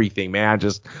and everything, man?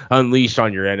 Just unleashed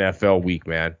on your NFL week,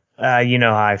 man. You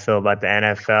know how I feel about the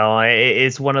NFL.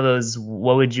 It's one of those,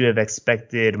 what would you have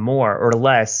expected more or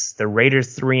less? The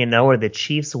Raiders 3-0 or the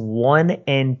Chiefs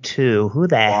 1-2? Who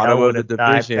the hell would have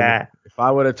thought that? If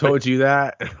I would have told you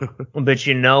that. But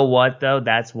you know what, though?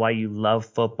 That's why you love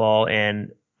football.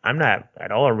 And I'm not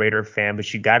at all a Raider fan,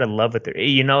 but you got to love it.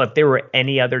 If there were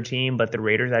any other team but the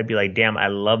Raiders, I'd be like, damn, I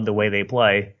love the way they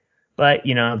play. But,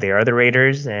 they are the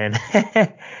Raiders. And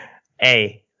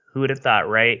hey, who would have thought,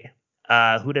 right?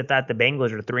 Who'd have thought the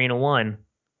Bengals are 3-1?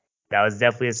 That was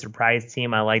definitely a surprise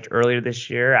team I liked earlier this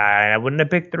year. I wouldn't have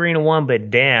picked 3-1, but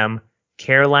damn,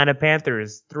 Carolina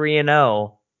Panthers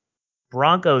 3-0,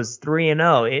 Broncos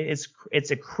 3-0.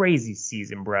 It's a crazy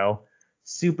season, bro.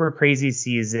 Super crazy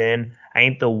season. I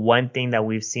think the one thing that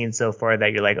we've seen so far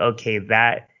that you're like, okay,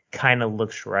 that kind of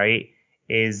looks right,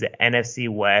 is the NFC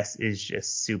West is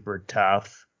just super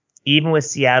tough. Even with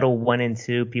Seattle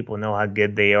 1-2, people know how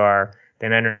good they are. The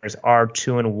Niners are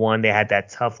 2-1. They had that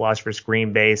tough loss for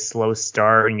Green Bay, slow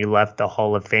start, and you left the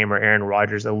Hall of Famer Aaron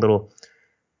Rodgers a little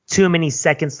too many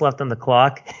seconds left on the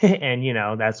clock, and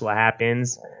that's what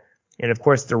happens. And of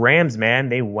course, the Rams, man,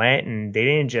 they went and they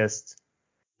didn't just,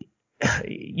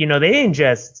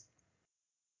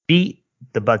 beat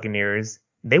the Buccaneers.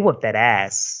 They whooped that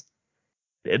ass.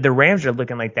 The Rams are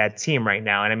looking like that team right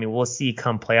now, and I mean, we'll see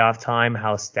come playoff time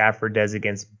how Stafford does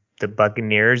against the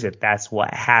Buccaneers if that's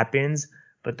what happens.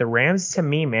 But the Rams, to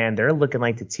me, man, they're looking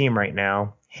like the team right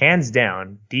now, hands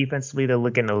down. Defensively, they're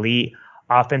looking elite.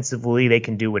 Offensively, they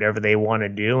can do whatever they want to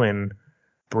do. And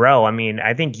bro, I mean,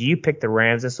 I think you picked the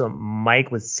Rams. That's what Mike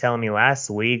was telling me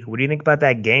last week. What do you think about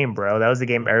that game, bro? That was the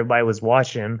game everybody was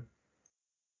watching.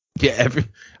 Yeah,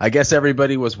 I guess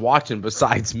everybody was watching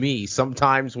besides me.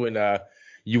 Sometimes when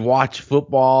you watch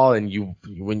football and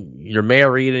when you're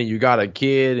married and you got a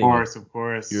kid, Of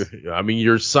course.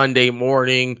 Your Sunday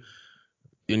morning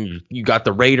and you got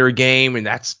the Raider game and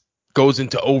that's goes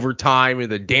into overtime and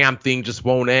the damn thing just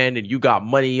won't end and you got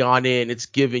money on it and it's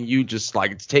giving you just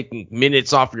like, it's taking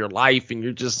minutes off your life and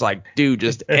you're just like, dude,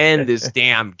 just end this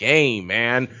damn game,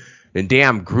 man. And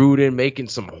damn Gruden making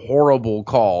some horrible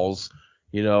calls.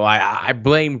 I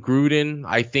blame Gruden.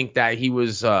 I think that he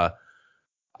was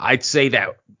I'd say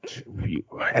that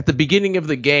at the beginning of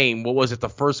the game, what was it, the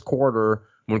first quarter,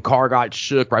 when Carr got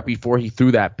shook right before he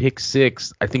threw that pick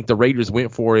six, I think the Raiders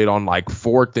went for it on like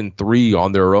 4th and 3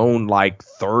 on their own like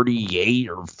 38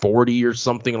 or 40 or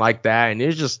something like that. And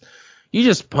it's just, you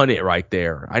just punt it right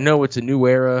there. I know it's a new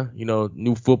era,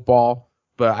 new football,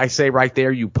 but I say right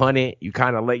there, you punt it. You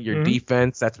kind of let your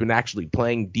defense that's been actually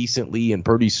playing decently and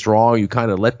pretty strong, you kind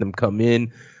of let them come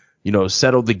in,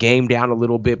 settle the game down a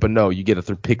little bit, but no, you get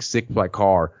a pick six by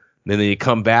Carr. And then they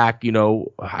come back,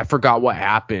 I forgot what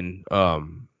happened.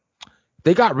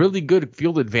 They got really good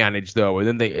field advantage though.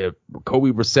 And then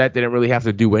Kobe Brissett didn't really have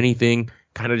to do anything.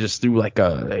 Kind of just threw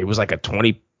it was like a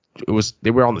 20. They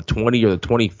were on the 20 or the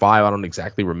 25. I don't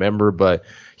exactly remember, but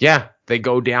yeah, they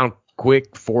go down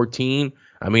quick 14.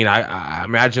 I mean, I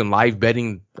imagine live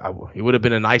betting, it would have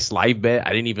been a nice live bet. I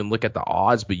didn't even look at the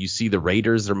odds, but you see the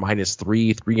Raiders are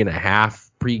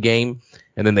 -3.5 pregame,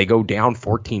 and then they go down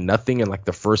 14-0 in like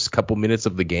the first couple minutes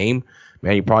of the game.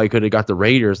 Man, you probably could have got the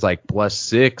Raiders like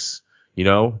 +6,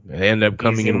 they end up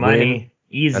coming in win.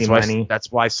 Easy money.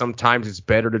 That's why sometimes it's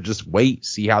better to just wait,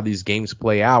 see how these games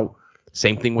play out.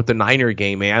 Same thing with the Niner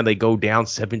game, man. They go down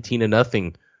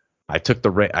 17-0. I took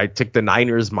the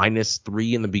Niners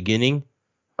 -3 in the beginning.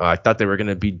 I thought they were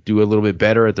going to do a little bit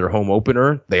better at their home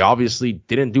opener. They obviously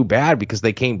didn't do bad because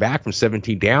they came back from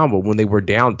 17 down. But when they were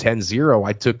down 10-0,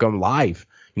 I took them live.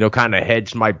 Kind of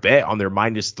hedged my bet on their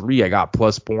 -3. I got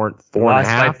 +4.5. Lost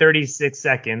by 36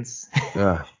 seconds.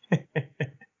 I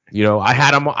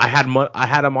had them. I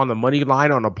had them on the money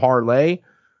line on a parlay.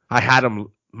 I had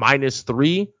them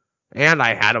 -3, and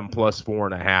I had them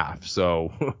 +4.5.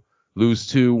 So lose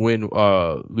 2, win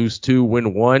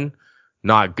 1.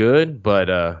 Not good,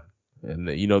 but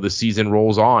the season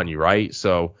rolls on, right?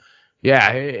 So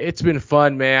yeah, it's been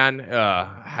fun, man.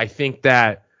 I think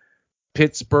that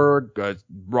Pittsburgh,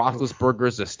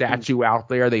 Roethlisberger's a statue out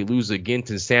there. They lose again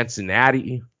to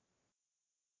Cincinnati.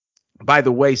 By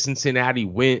the way, Cincinnati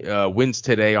wins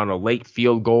today on a late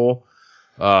field goal.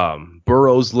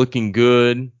 Burrow's looking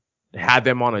good. Had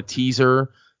them on a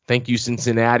teaser. Thank you,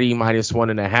 Cincinnati,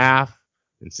 -1.5.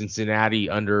 And Cincinnati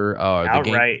under the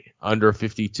game under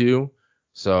 52.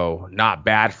 So not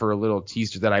bad for a little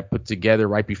teaser that I put together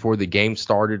right before the game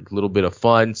started. A little bit of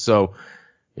fun. So,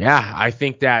 yeah, I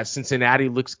think that Cincinnati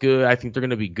looks good. I think they're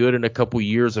going to be good in a couple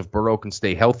years if Burrow can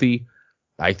stay healthy.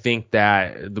 I think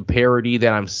that the parity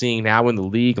that I'm seeing now in the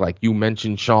league, like you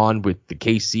mentioned, Sean, with the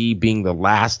KC being the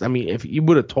last. I mean, if you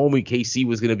would have told me KC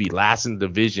was going to be last in the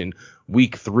division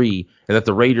week 3 and that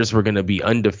the Raiders were going to be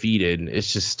undefeated,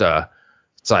 it's just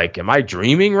it's like, am I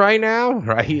dreaming right now?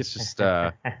 Right? It's just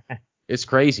it's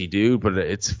crazy, dude, but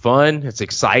it's fun. It's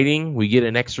exciting. We get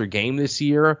an extra game this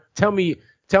year. Tell me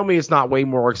it's not way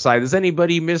more exciting. Does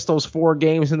anybody miss those 4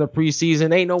 games in the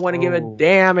preseason? Ain't no one to give a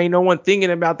damn. Ain't no one thinking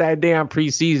about that damn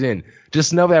preseason.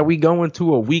 Just know that we go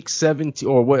into a week 17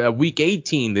 or a week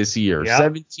 18 this year. Yep.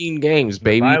 17 games,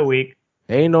 baby. Bye week.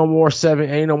 Ain't no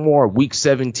more week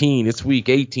 17. It's week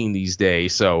 18 these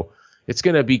days. So it's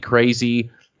gonna be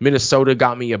crazy. Minnesota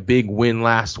got me a big win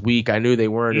last week. I knew they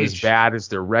weren't as bad as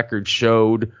their record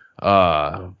showed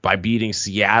by beating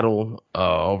Seattle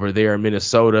over there in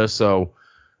Minnesota. So,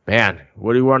 man,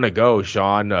 where do you want to go,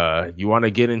 Sean? You want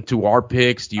to get into our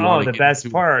picks? Do you want the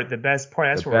best part. That's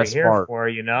what we're here for,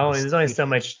 you know. There's only so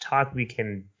much talk we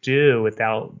can do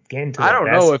without getting to the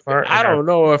best part. I don't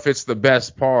know if it's the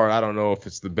best part. I don't know if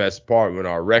it's the best part when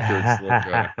our records look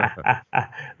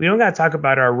We don't got to talk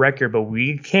about our record, but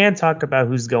we can talk about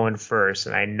who's going first.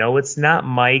 And I know it's not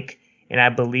Mike, and I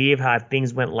believe how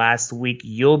things went last week.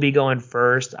 You'll be going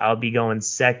first. I'll be going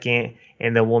second,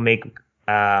 and then we'll make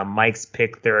Mike's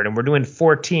pick third. And we're doing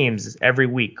 4 teams every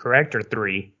week, correct, or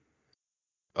 3?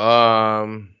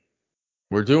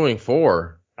 We're doing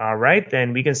 4. All right,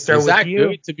 then we can start with you.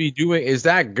 Is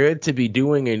that good to be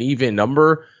doing an even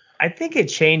number? I think it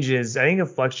changes. I think it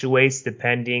fluctuates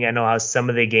depending. I know how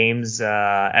some of the games,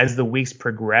 as the weeks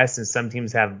progress, and some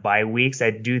teams have bye weeks.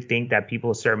 I do think that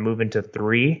people start moving to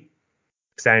 3.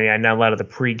 Because I know a lot of the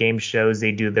pre-game shows,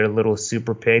 they do their little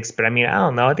super picks. But I mean, I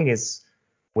don't know. I think it's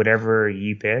whatever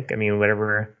you pick. I mean,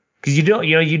 whatever. Because you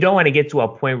don't want to get to a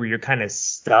point where you're kind of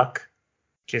stuck.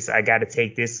 Just, I got to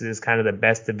take this as kind of the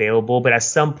best available. But at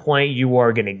some point, you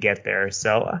are going to get there.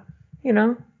 So,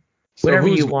 whatever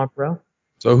you want, bro.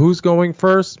 So who's going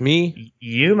first? Me?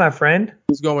 You, my friend.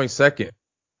 Who's going second?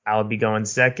 I'll be going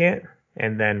second.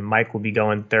 And then Mike will be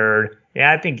going third.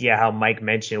 Yeah, I think, how Mike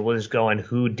mentioned, we'll just go on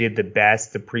who did the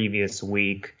best the previous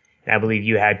week. And I believe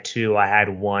you had 2. I had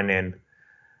 1. And,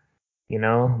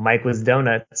 Mike was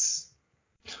donuts.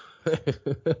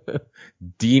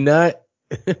 D-Nut?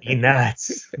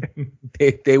 D-Nuts.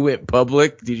 They went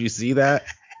public. Did you see that?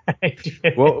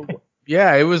 Well,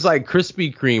 yeah, it was like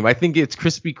Krispy Kreme. I think it's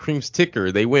Krispy Kreme's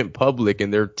ticker. They went public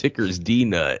and their ticker's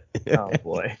D-Nut. Oh,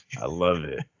 boy. I love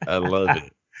it.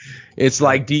 It's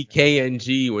like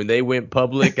DKNG when they went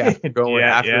public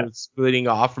after splitting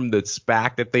off from the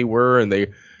SPAC that they were, and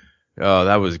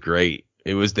that was great.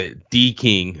 It was the D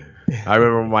King. I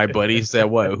remember my buddy said,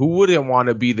 "What? Who wouldn't want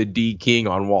to be the D King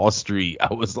on Wall Street?"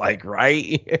 I was like,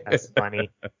 "Right." That's funny.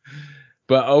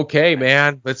 But okay,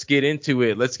 man, let's get into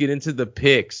it. Let's get into the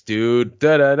picks, dude.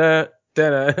 Right?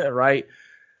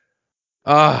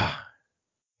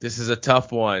 This is a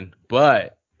tough one,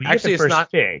 but actually, it's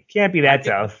not. Pick. Can't be that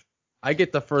tough. I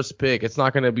get the first pick. It's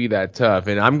not going to be that tough,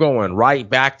 and I'm going right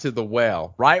back to the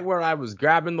well, right where I was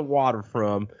grabbing the water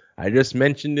from. I just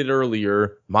mentioned it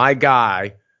earlier. My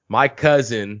guy, my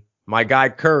cousin, my guy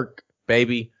Kirk,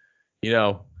 baby.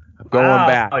 I'm going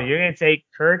back. Oh, you're going to take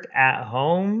Kirk at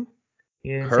home?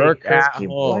 Kirk at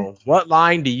home. What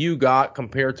line do you got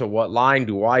compared to what line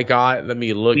do I got? Let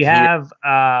me look. We have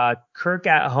Kirk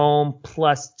at home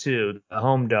 +2, the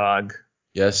home dog.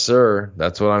 Yes, sir.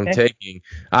 That's what I'm taking.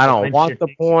 I don't want the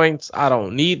points. I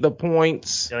don't need the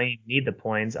points. Don't even need the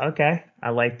points. Okay.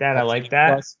 I like that.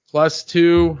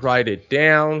 +2. Write it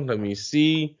down. Let me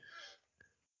see.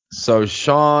 So,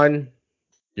 Sean,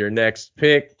 your next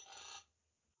pick.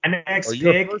 My next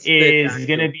pick is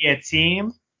going to be a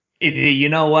team. You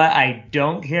know what? I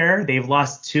don't care. They've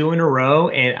lost 2 in a row,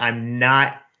 and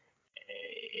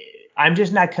I'm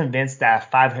just not convinced that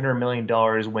 $500 million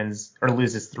wins or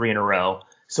loses 3 in a row.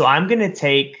 So I'm going to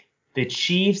take the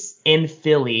Chiefs in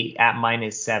Philly at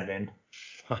 -7.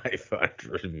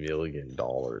 $500 million.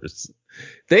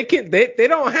 They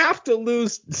don't have to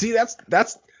lose. See,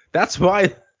 that's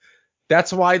why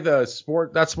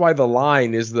the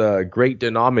line is the great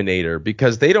denominator,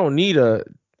 because they don't need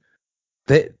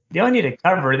they don't need to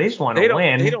cover. They just want to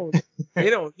win. They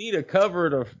don't need a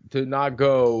cover to not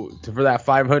go for that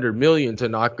 500 million to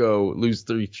not go lose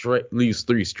three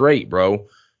straight, bro.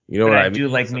 You know But what I I mean? do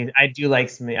like me. I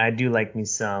do like me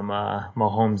some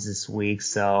Mahomes this week,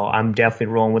 so I'm definitely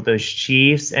rolling with those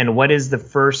Chiefs. And what is the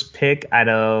first pick out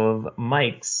of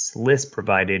Mike's list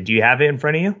provided? Do you have it in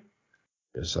front of you?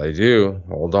 Yes, I do.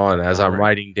 Hold on. As All I'm right.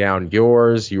 writing down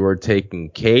yours, you are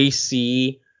taking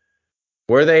KC.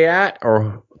 Where are they at?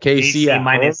 Or KC KC at home?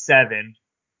 -7,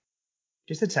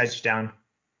 just a touchdown.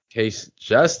 KC,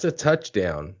 just a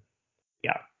touchdown.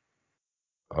 Yeah.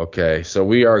 Okay, so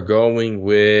we are going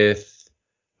with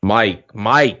Mike.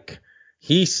 Mike,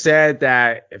 he said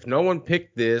that if no one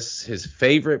picked this, his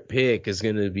favorite pick is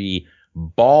going to be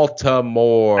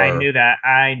Baltimore. I knew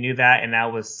that, and I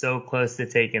was so close to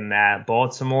taking that.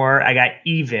 Baltimore, I got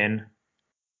even.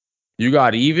 You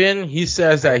got even? He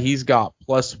says that he's got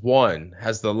 +1.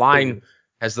 Has the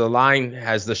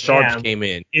sharps Damn. came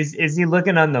in? Is he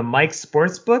looking on the Mike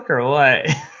Sportsbook or what?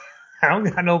 I don't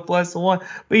got no +1.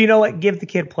 But you know what? Give the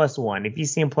kid +1. If you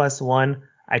see him +1,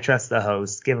 I trust the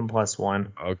host. Give him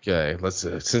 +1. Okay, let's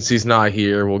since he's not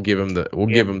here, we'll give him the +1. we'll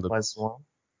give him So,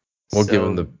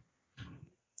 the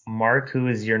Mark, who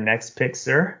is your next pick,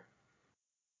 sir?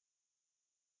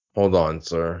 hold on,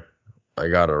 sir. I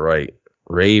got it right.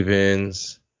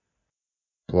 Ravens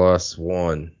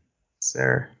 +1.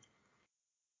 Sir.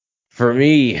 For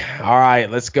me, all right,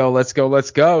 let's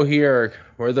go here.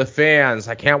 We're the fans.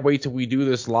 I can't wait till we do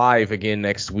this live again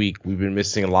next week. We've been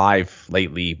missing live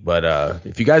lately, but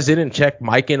if you guys didn't check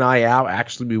Mike and I out,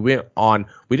 actually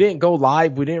we didn't go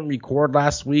live, we didn't record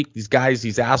last week.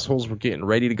 These assholes were getting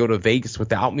ready to go to Vegas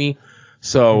without me.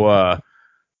 So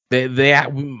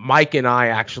Mike and I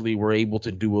actually were able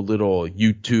to do a little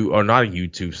YouTube, or not a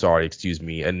YouTube, sorry, excuse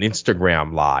me, an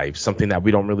Instagram live, something that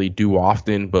we don't really do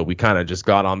often, but we kind of just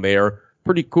got on there.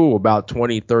 Pretty cool, about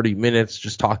 20, 30 minutes,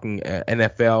 just talking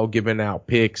NFL, giving out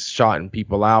picks, shotting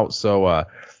people out. So,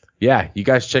 yeah, you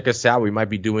guys check us out. We might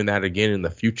be doing that again in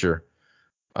the future.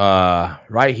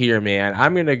 Right here, man,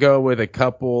 I'm going to go with a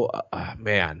couple,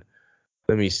 man,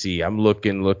 let me see. I'm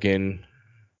looking.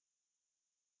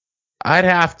 I'd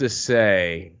have to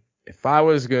say, if I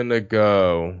was gonna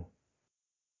go,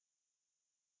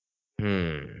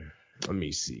 let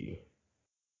me see.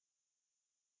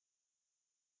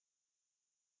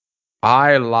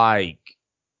 Give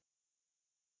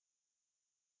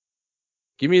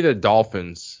me the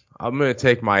Dolphins. I'm gonna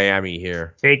take Miami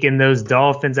here. Taking those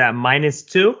Dolphins at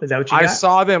 -2. Is that what you I got?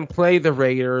 saw them play the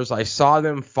Raiders. I saw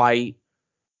them fight.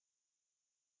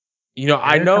 You know,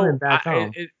 I And they're coming know back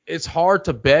home. it's hard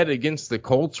to bet against the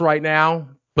Colts right now,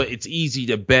 but it's easy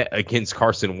to bet against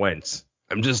Carson Wentz.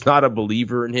 I'm just not a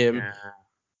believer in him. Yeah.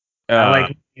 I Uh,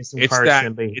 like me some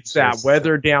Carson, but it's that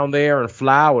weather down there in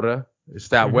Florida. It's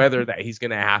that weather that he's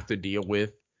gonna have to deal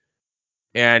with.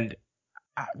 And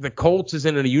the Colts is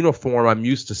in a uniform I'm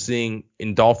used to seeing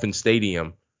in Dolphin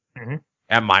Stadium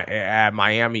at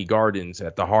Miami Gardens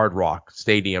at the Hard Rock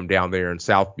Stadium down there in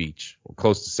South Beach, or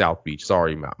close to South Beach.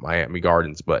 Sorry, Miami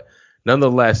Gardens, but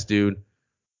nonetheless, dude,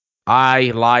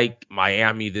 I like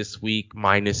Miami this week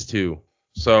 -2.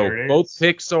 So There it both is.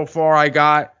 picks so far I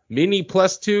got Mini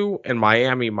 +2 and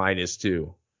Miami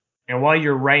 -2. And while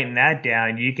you're writing that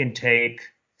down, you can take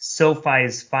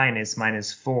SoFi's finest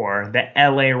 -4, the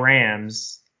LA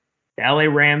Rams. The LA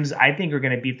Rams, I think, are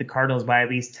going to beat the Cardinals by at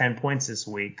least 10 points this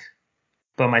week.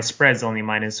 But my spread's only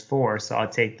 -4, so I'll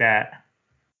take that.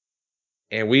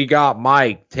 And we got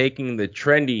Mike taking the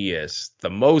trendiest, the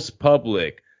most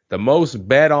public, the most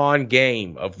bet on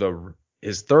game of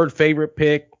his third favorite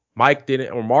pick. Mike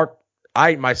didn't, or Mark,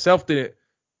 I myself didn't.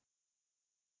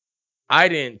 I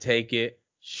didn't take it.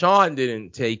 Sean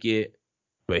didn't take it.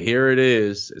 But here it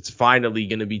is. It's finally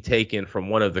going to be taken from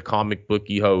one of the comic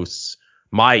bookie hosts,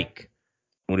 Mike,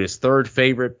 with his third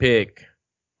favorite pick.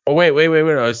 Oh, wait.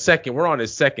 No, his second. We're on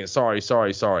his second. Sorry.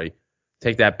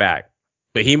 Take that back.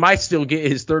 But he might still get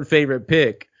his third favorite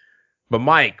pick. But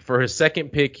Mike, for his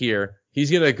second pick here, he's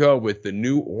going to go with the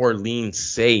New Orleans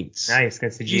Saints. Nice.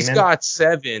 That's the He's G-Man. got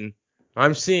 7.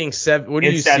 I'm seeing 7. What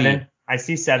do you 7. see? I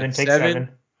see 7. It's Take 7? 7.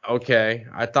 Okay.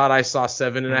 I thought I saw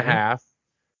 7.5.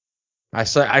 I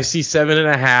see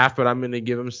 7.5, but I'm going to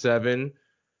give him 7.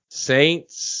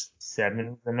 Saints 7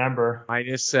 is the number.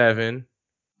 -7.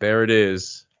 There it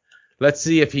is. Let's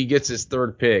see if he gets his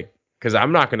third pick, because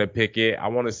I'm not going to pick it. I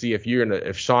want to see if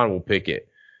Sean will pick it.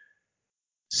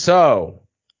 So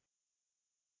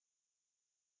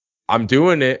I'm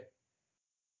doing it.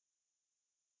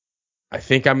 I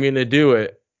think I'm going to do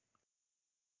it.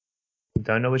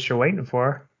 Don't know what you're waiting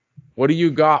for. What do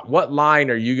you got? What line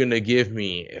are you going to give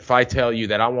me if I tell you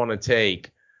that I want to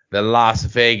take The Las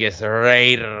Vegas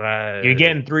Raiders. You're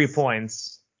getting 3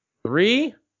 points.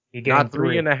 3? You're getting Not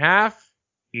 3.5?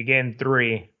 You're getting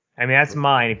 3. I mean, that's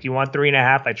mine. If you want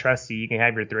 3.5, I trust you. You can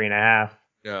have your 3.5.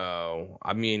 No,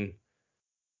 I mean,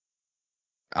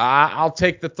 I'll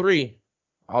take the 3.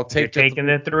 You're taking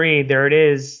the 3. There it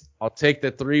is. I'll take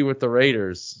the 3 with the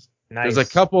Raiders. Nice. There's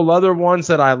a couple other ones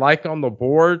that I like on the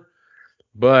board,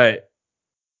 but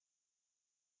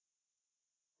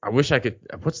I wish I could.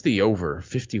 What's the over?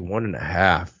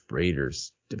 51.5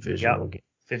 Raiders divisional game.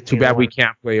 Too bad we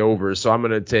can't play over, so I'm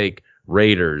going to take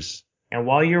Raiders. And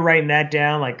while you're writing that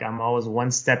down, like I'm always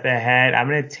one step ahead, I'm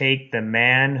going to take the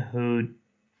man who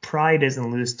probably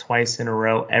doesn't lose twice in a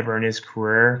row ever in his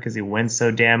career because he wins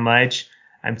so damn much.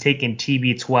 I'm taking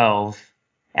TB12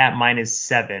 at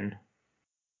 -7.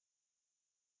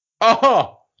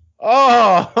 Oh,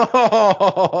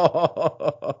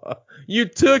 you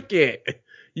took it.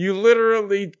 You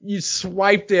literally,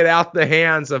 swiped it out the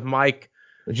hands of Mike.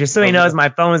 Just so he knows, my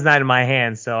phone's not in my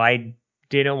hand, so I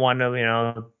didn't want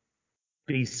to,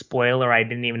 be spoiler. I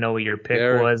didn't even know what your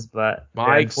pick was, but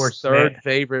Mike's third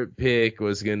favorite pick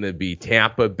was going to be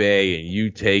Tampa Bay, and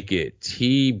you take it.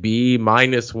 TB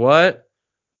minus what?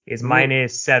 It's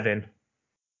 -7.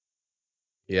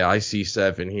 Yeah, I see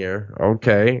 7 here.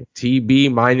 Okay. TB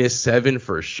 -7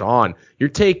 for Sean. You're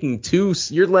taking 2.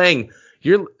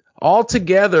 You're all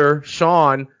together,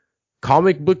 Sean,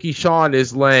 Comic Bookie Sean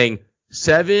is laying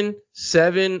 7,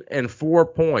 7, and 4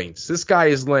 points. This guy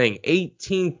is laying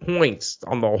 18 points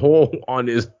on the whole on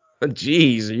his.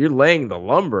 Geez, you're laying the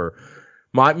lumber.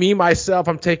 Myself,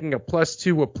 I'm taking a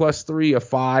 +2, a +3, a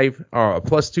 5, or a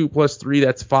 +2, +3.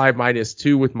 That's 5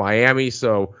 -2 with Miami.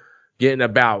 So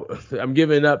I'm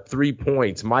giving up 3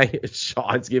 points.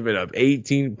 Sean's giving up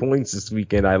 18 points this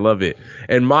weekend. I love it.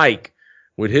 And Mike,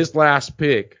 with his last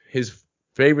pick, his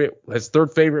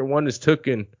third favorite one is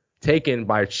taken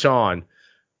by Sean.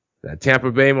 That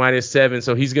Tampa Bay -7.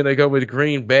 So he's going to go with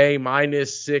Green Bay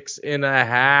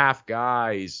 -6.5,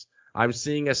 guys. I'm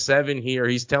seeing a 7 here.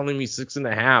 He's telling me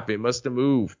 6.5. It must have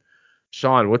moved.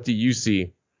 Sean, what do you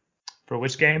see? For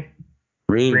which game?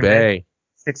 Green Bay.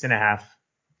 6.5.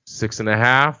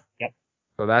 6.5? Yep.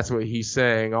 So that's what he's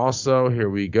saying. Also, here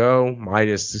we go.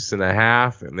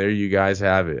 -6.5. And there you guys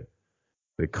have it.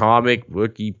 The Comic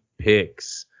Bookie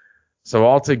picks. So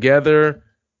altogether,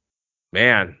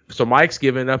 man, so Mike's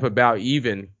giving up about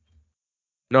even.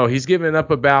 No, he's giving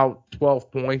up about 12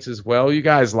 points as well. You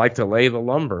guys like to lay the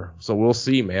lumber. So we'll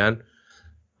see, man.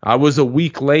 I was a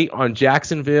week late on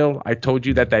Jacksonville. I told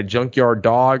you that junkyard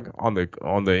dog on the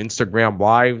Instagram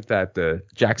live that the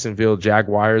Jacksonville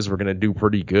Jaguars were going to do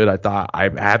pretty good. I thought I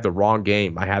had the wrong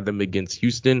game. I had them against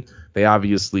Houston. They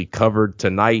obviously covered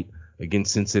tonight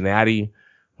against Cincinnati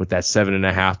with that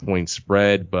 7.5 point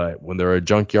spread. But when they're a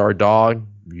junkyard dog,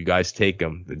 you guys take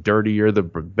them. The dirtier the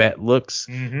bet looks,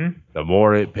 the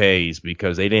more it pays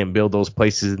because they didn't build those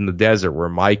places in the desert where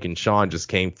Mike and Sean just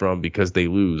came from because they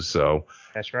lose. So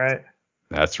that's right.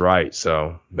 That's right.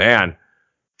 So, man,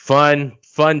 fun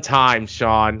time,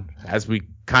 Sean, as we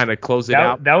kind of close it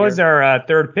out. That was our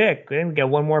third pick. We got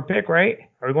one more pick, right?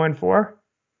 Are we going 4?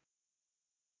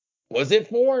 Was it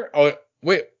 4? Oh,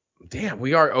 wait. Damn,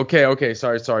 we are. Okay.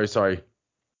 Sorry.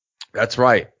 That's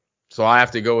right. So I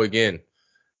have to go again.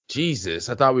 Jesus,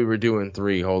 I thought we were doing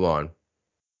 3. Hold on.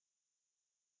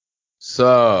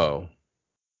 So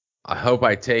I hope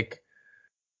I take.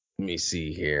 Let me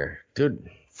see here, dude.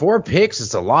 4 picks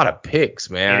is a lot of picks,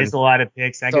 man. It is a lot of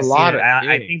picks. I can see it.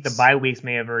 I think the bye weeks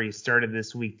may have already started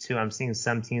this week too. I'm seeing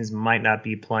some teams might not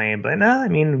be playing, but no, I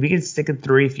mean we can stick at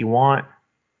 3 if you want.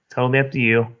 Totally up to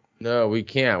you. No, we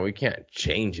can't. We can't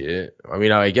change it. I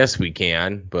mean, I guess we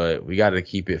can, but we got to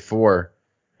keep it 4.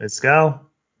 Let's go.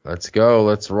 Let's go.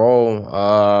 Let's roll.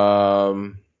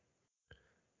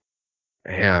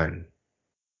 Man.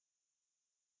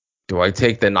 Do I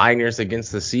take the Niners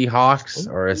against the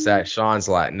Seahawks, or is that Sean's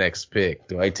next pick?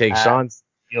 Do I take Sean's?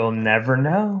 You'll never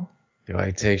know. Do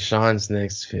I take Sean's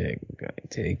next pick? Do I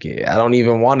take it? I don't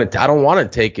even want to. I don't want to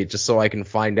take it just so I can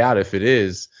find out if it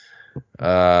is.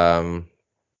 I'm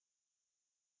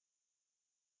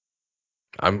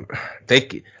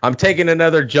taking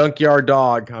another junkyard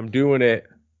dog. I'm doing it.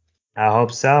 I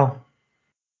hope so.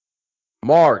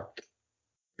 Mark,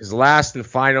 his last and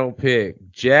final pick.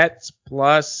 Jets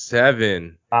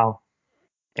 +7. Wow.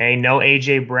 Hey, no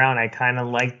AJ Brown. I kind of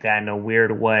like that in a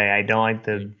weird way. I don't like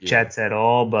the Jets at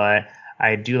all, but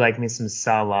I do like me some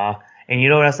Salah. And you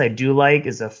know what else I do like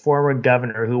is a former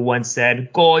governor who once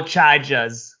said, "Go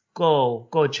Chargers, go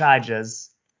Chargers."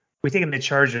 We're taking the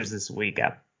Chargers this week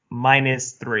at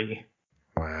 -3.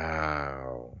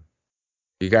 Wow.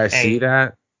 You guys see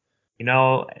that?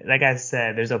 Like I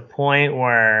said, there's a point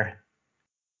where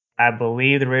I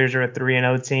believe the Raiders are a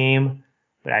 3-0 team,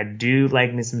 but I do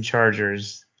like me some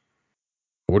Chargers.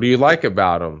 What do you like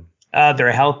about them?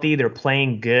 They're healthy. They're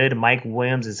playing good. Mike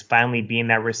Williams is finally being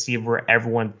that receiver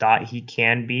everyone thought he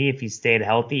can be if he stayed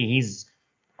healthy. He's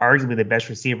arguably the best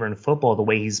receiver in football the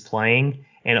way he's playing.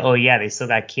 And oh yeah, they still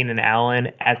got Keenan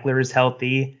Allen. Eckler is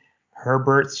healthy.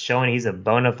 Herbert's showing he's a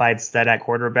bona fide stud at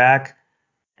quarterback.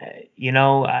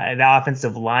 The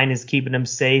offensive line is keeping them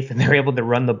safe, and they're able to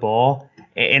run the ball.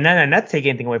 And then not taking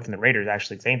anything away from the Raiders,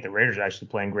 actually. I think the Raiders are actually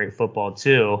playing great football,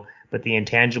 too. But the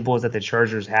intangibles that the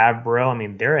Chargers have, bro, I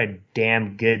mean, they're a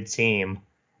damn good team.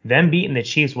 Them beating the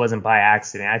Chiefs wasn't by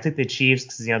accident. I took the Chiefs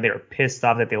because, they were pissed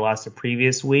off that they lost the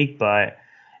previous week. But,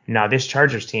 no, this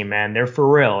Chargers team, man, they're for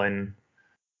real. And,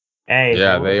 hey.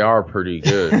 Yeah, they are pretty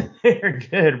good. They're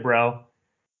good, bro.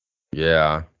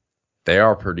 Yeah, they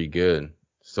are pretty good.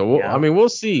 So, I mean, we'll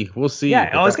see. We'll see.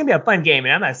 Yeah, it's going to be a fun game.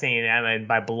 And I'm not saying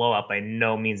by blow up by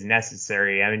no means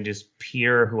necessary. I mean, just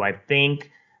pure who I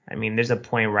think. I mean, there's a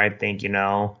point where I think,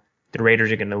 the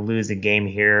Raiders are going to lose a game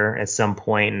here at some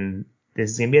point, and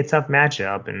this is going to be a tough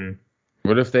matchup. And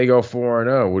what if they go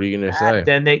 4-0? What are you going to say?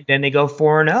 Then they go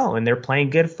 4-0, and they're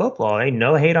playing good football. Hey,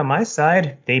 no hate on my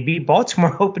side. They beat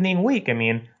Baltimore opening week. I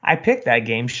mean, I picked that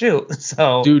game. Shoot.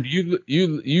 So, dude,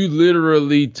 you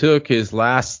literally took his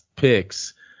last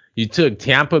picks. You took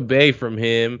Tampa Bay from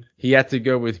him. He had to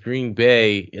go with Green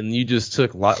Bay, and you just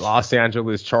took Los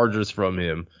Angeles Chargers from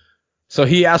him. So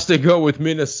he has to go with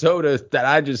Minnesota that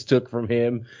I just took from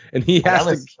him, and he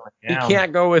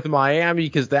can't go with Miami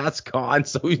because that's gone.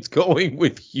 So he's going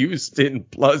with Houston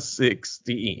plus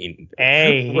 16.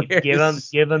 Hey, give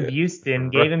him Houston.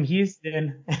 Gave him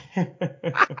Houston.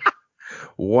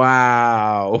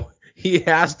 Wow. He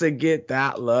has to get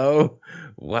that low.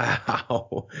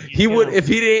 Wow. He would if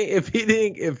he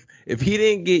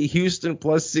didn't get Houston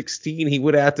plus 16, he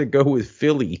would have to go with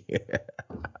Philly.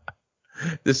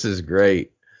 This is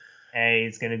great. Hey,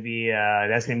 it's gonna be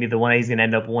that's gonna be the one he's gonna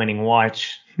end up winning.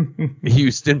 Watch.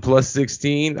 Houston plus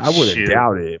 16. I wouldn't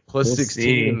doubt it. Plus we'll 16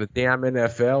 see. in the damn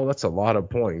NFL. That's a lot of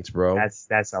points, bro.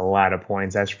 That's a lot of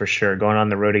points. That's for sure. Going on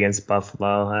the road against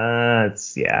Buffalo.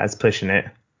 It's pushing it.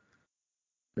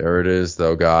 There it is,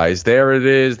 though, guys. There it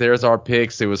is. There's our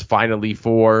picks. It was finally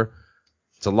 4.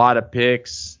 It's a lot of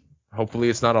picks. Hopefully,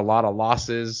 it's not a lot of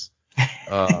losses.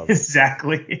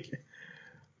 Exactly.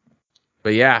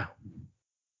 But yeah,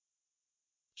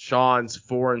 Sean's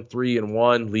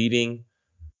 4-3-1 leading.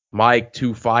 Mike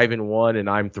 2-5-1, and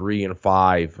I'm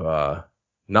 3-5.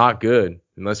 Not good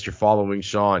unless you're following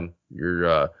Sean.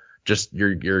 You're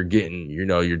you're getting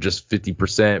you're just 50%,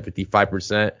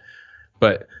 55%.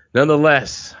 But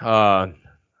nonetheless,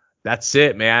 that's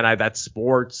it, man. That's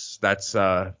sports. That's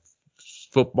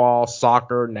football,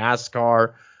 soccer,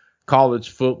 NASCAR, college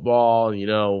football.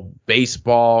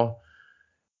 Baseball.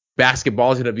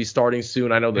 Basketball is going to be starting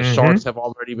soon. I know the Sharks have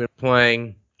already been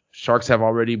playing. Sharks have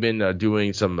already been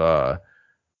doing some. I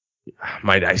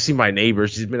see my neighbor.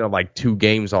 She's been at like 2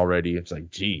 games already. It's like,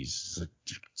 geez,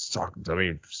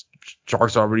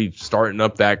 Sharks already starting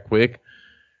up that quick.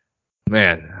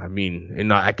 Man, I mean,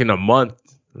 in a month.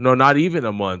 No, not even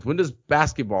a month. When does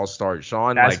basketball start,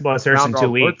 Sean? Basketball starts in 2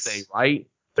 weeks. Birthday, right?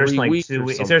 There's like 2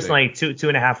 weeks. There's like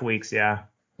 2.5 weeks. Yeah.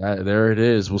 There it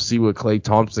is. We'll see what Klay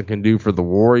Thompson can do for the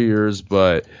Warriors,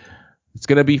 but it's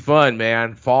going to be fun,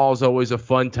 man. Fall is always a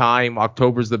fun time.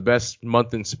 October's the best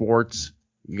month in sports.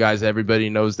 You guys,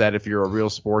 everybody knows that if you're a real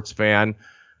sports fan.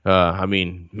 I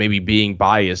mean, maybe being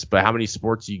biased, but how many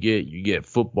sports you get? You get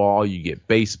football, you get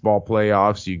baseball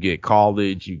playoffs, you get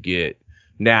college, you get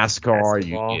NASCAR,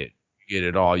 basketball. you get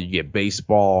it all. You get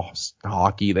baseball,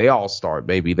 hockey. They all start,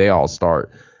 baby. They all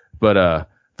start. But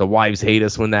the wives hate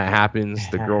us when that happens.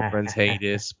 The girlfriends hate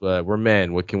us, but we're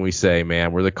men. What can we say,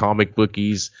 man? We're the comic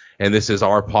bookies, and this is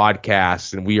our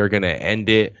podcast, and we are going to end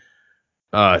it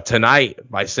tonight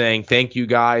by saying thank you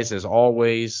guys, as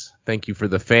always. Thank you for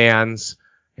the fans.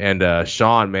 And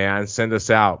Sean, man, send us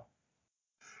out.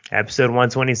 Episode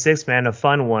 126, man, a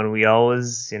fun one. We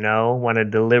always, want to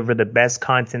deliver the best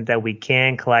content that we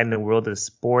can, collide in the world of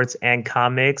sports and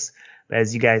comics. But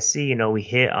as you guys see, we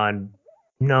hit on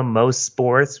most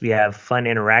sports. We have fun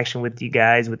interaction with you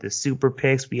guys with the super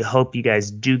picks. We hope you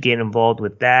guys do get involved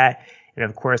with that. And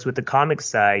of course, with the comic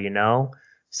side,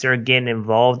 start getting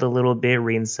involved a little bit,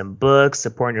 reading some books,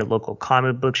 supporting your local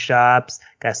comic book shops.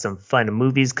 Got some fun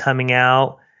movies coming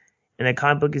out. And the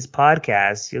Comic Bookies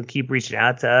podcast, you'll keep reaching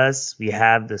out to us. We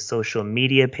have the social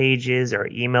media pages, our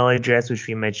email address, which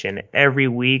we mention every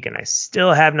week, and I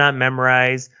still have not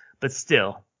memorized, but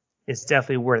still, it's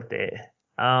definitely worth it.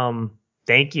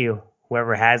 Thank you.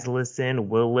 whoever has listened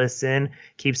will listen.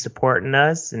 Keep supporting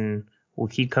us, and we'll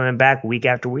keep coming back week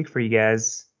after week for you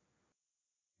guys.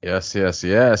 Yes.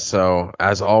 So,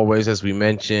 as always, as we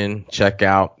mentioned, check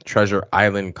out Treasure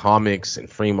Island Comics in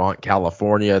Fremont,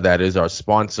 California. That is our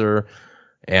sponsor.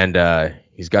 And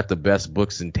he's got the best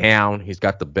books in town. He's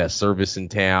got the best service in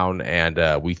town.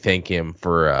 And we thank him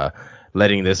for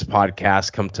letting this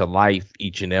podcast come to life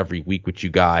each and every week with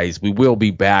you guys. We will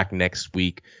be back next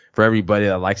week. For everybody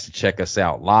that likes to check us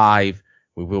out live,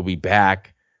 we will be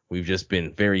back. We've just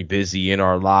been very busy in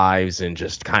our lives and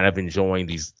just kind of enjoying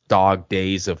these dog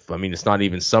days it's not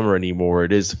even summer anymore.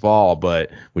 It is fall.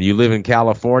 But when you live in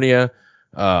California,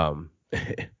 the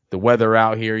weather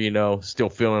out here, still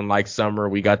feeling like summer.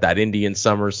 We got that Indian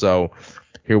summer. So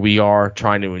here we are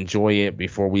trying to enjoy it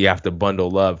before we have to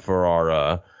bundle up for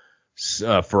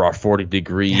our 40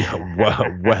 degree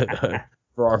weather,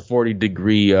 for our 40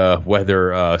 degree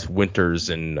weather winters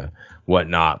and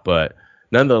whatnot. But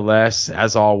nonetheless,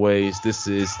 as always, this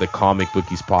is the Comic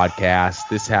Bookies Podcast.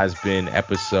 This has been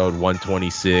episode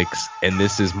 126, and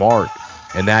this is Mark,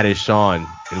 and that is Sean.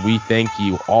 And we thank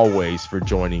you always for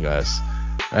joining us.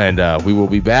 And we will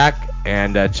be back,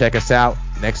 and check us out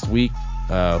next week.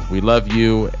 We love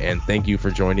you, and thank you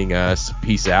for joining us.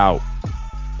 Peace out.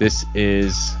 This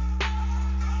is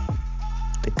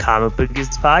the Comic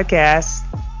Bookies Podcast.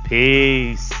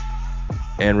 Peace.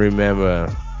 And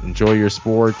remember, enjoy your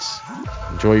sports,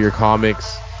 enjoy your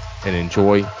comics, and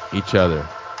enjoy each other.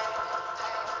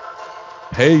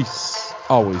 Peace.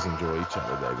 Always enjoy each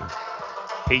other, baby.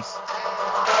 Peace.